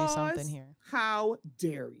Pause. do something here. How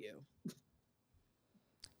dare you?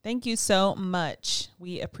 Thank you so much.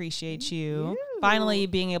 We appreciate you. Finally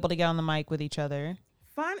being able to get on the mic with each other.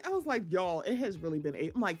 I was like, y'all, it has really been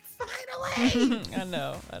I'm like, finally. I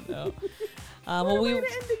know. Well, we end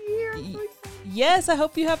the year. Yes, I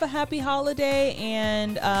hope you have a happy holiday.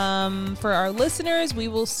 And for our listeners, we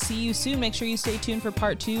will see you soon. Make sure you stay tuned for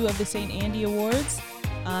part 2 of the St. Andy Awards.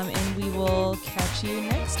 And we will catch you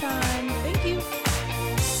next time. Thank you.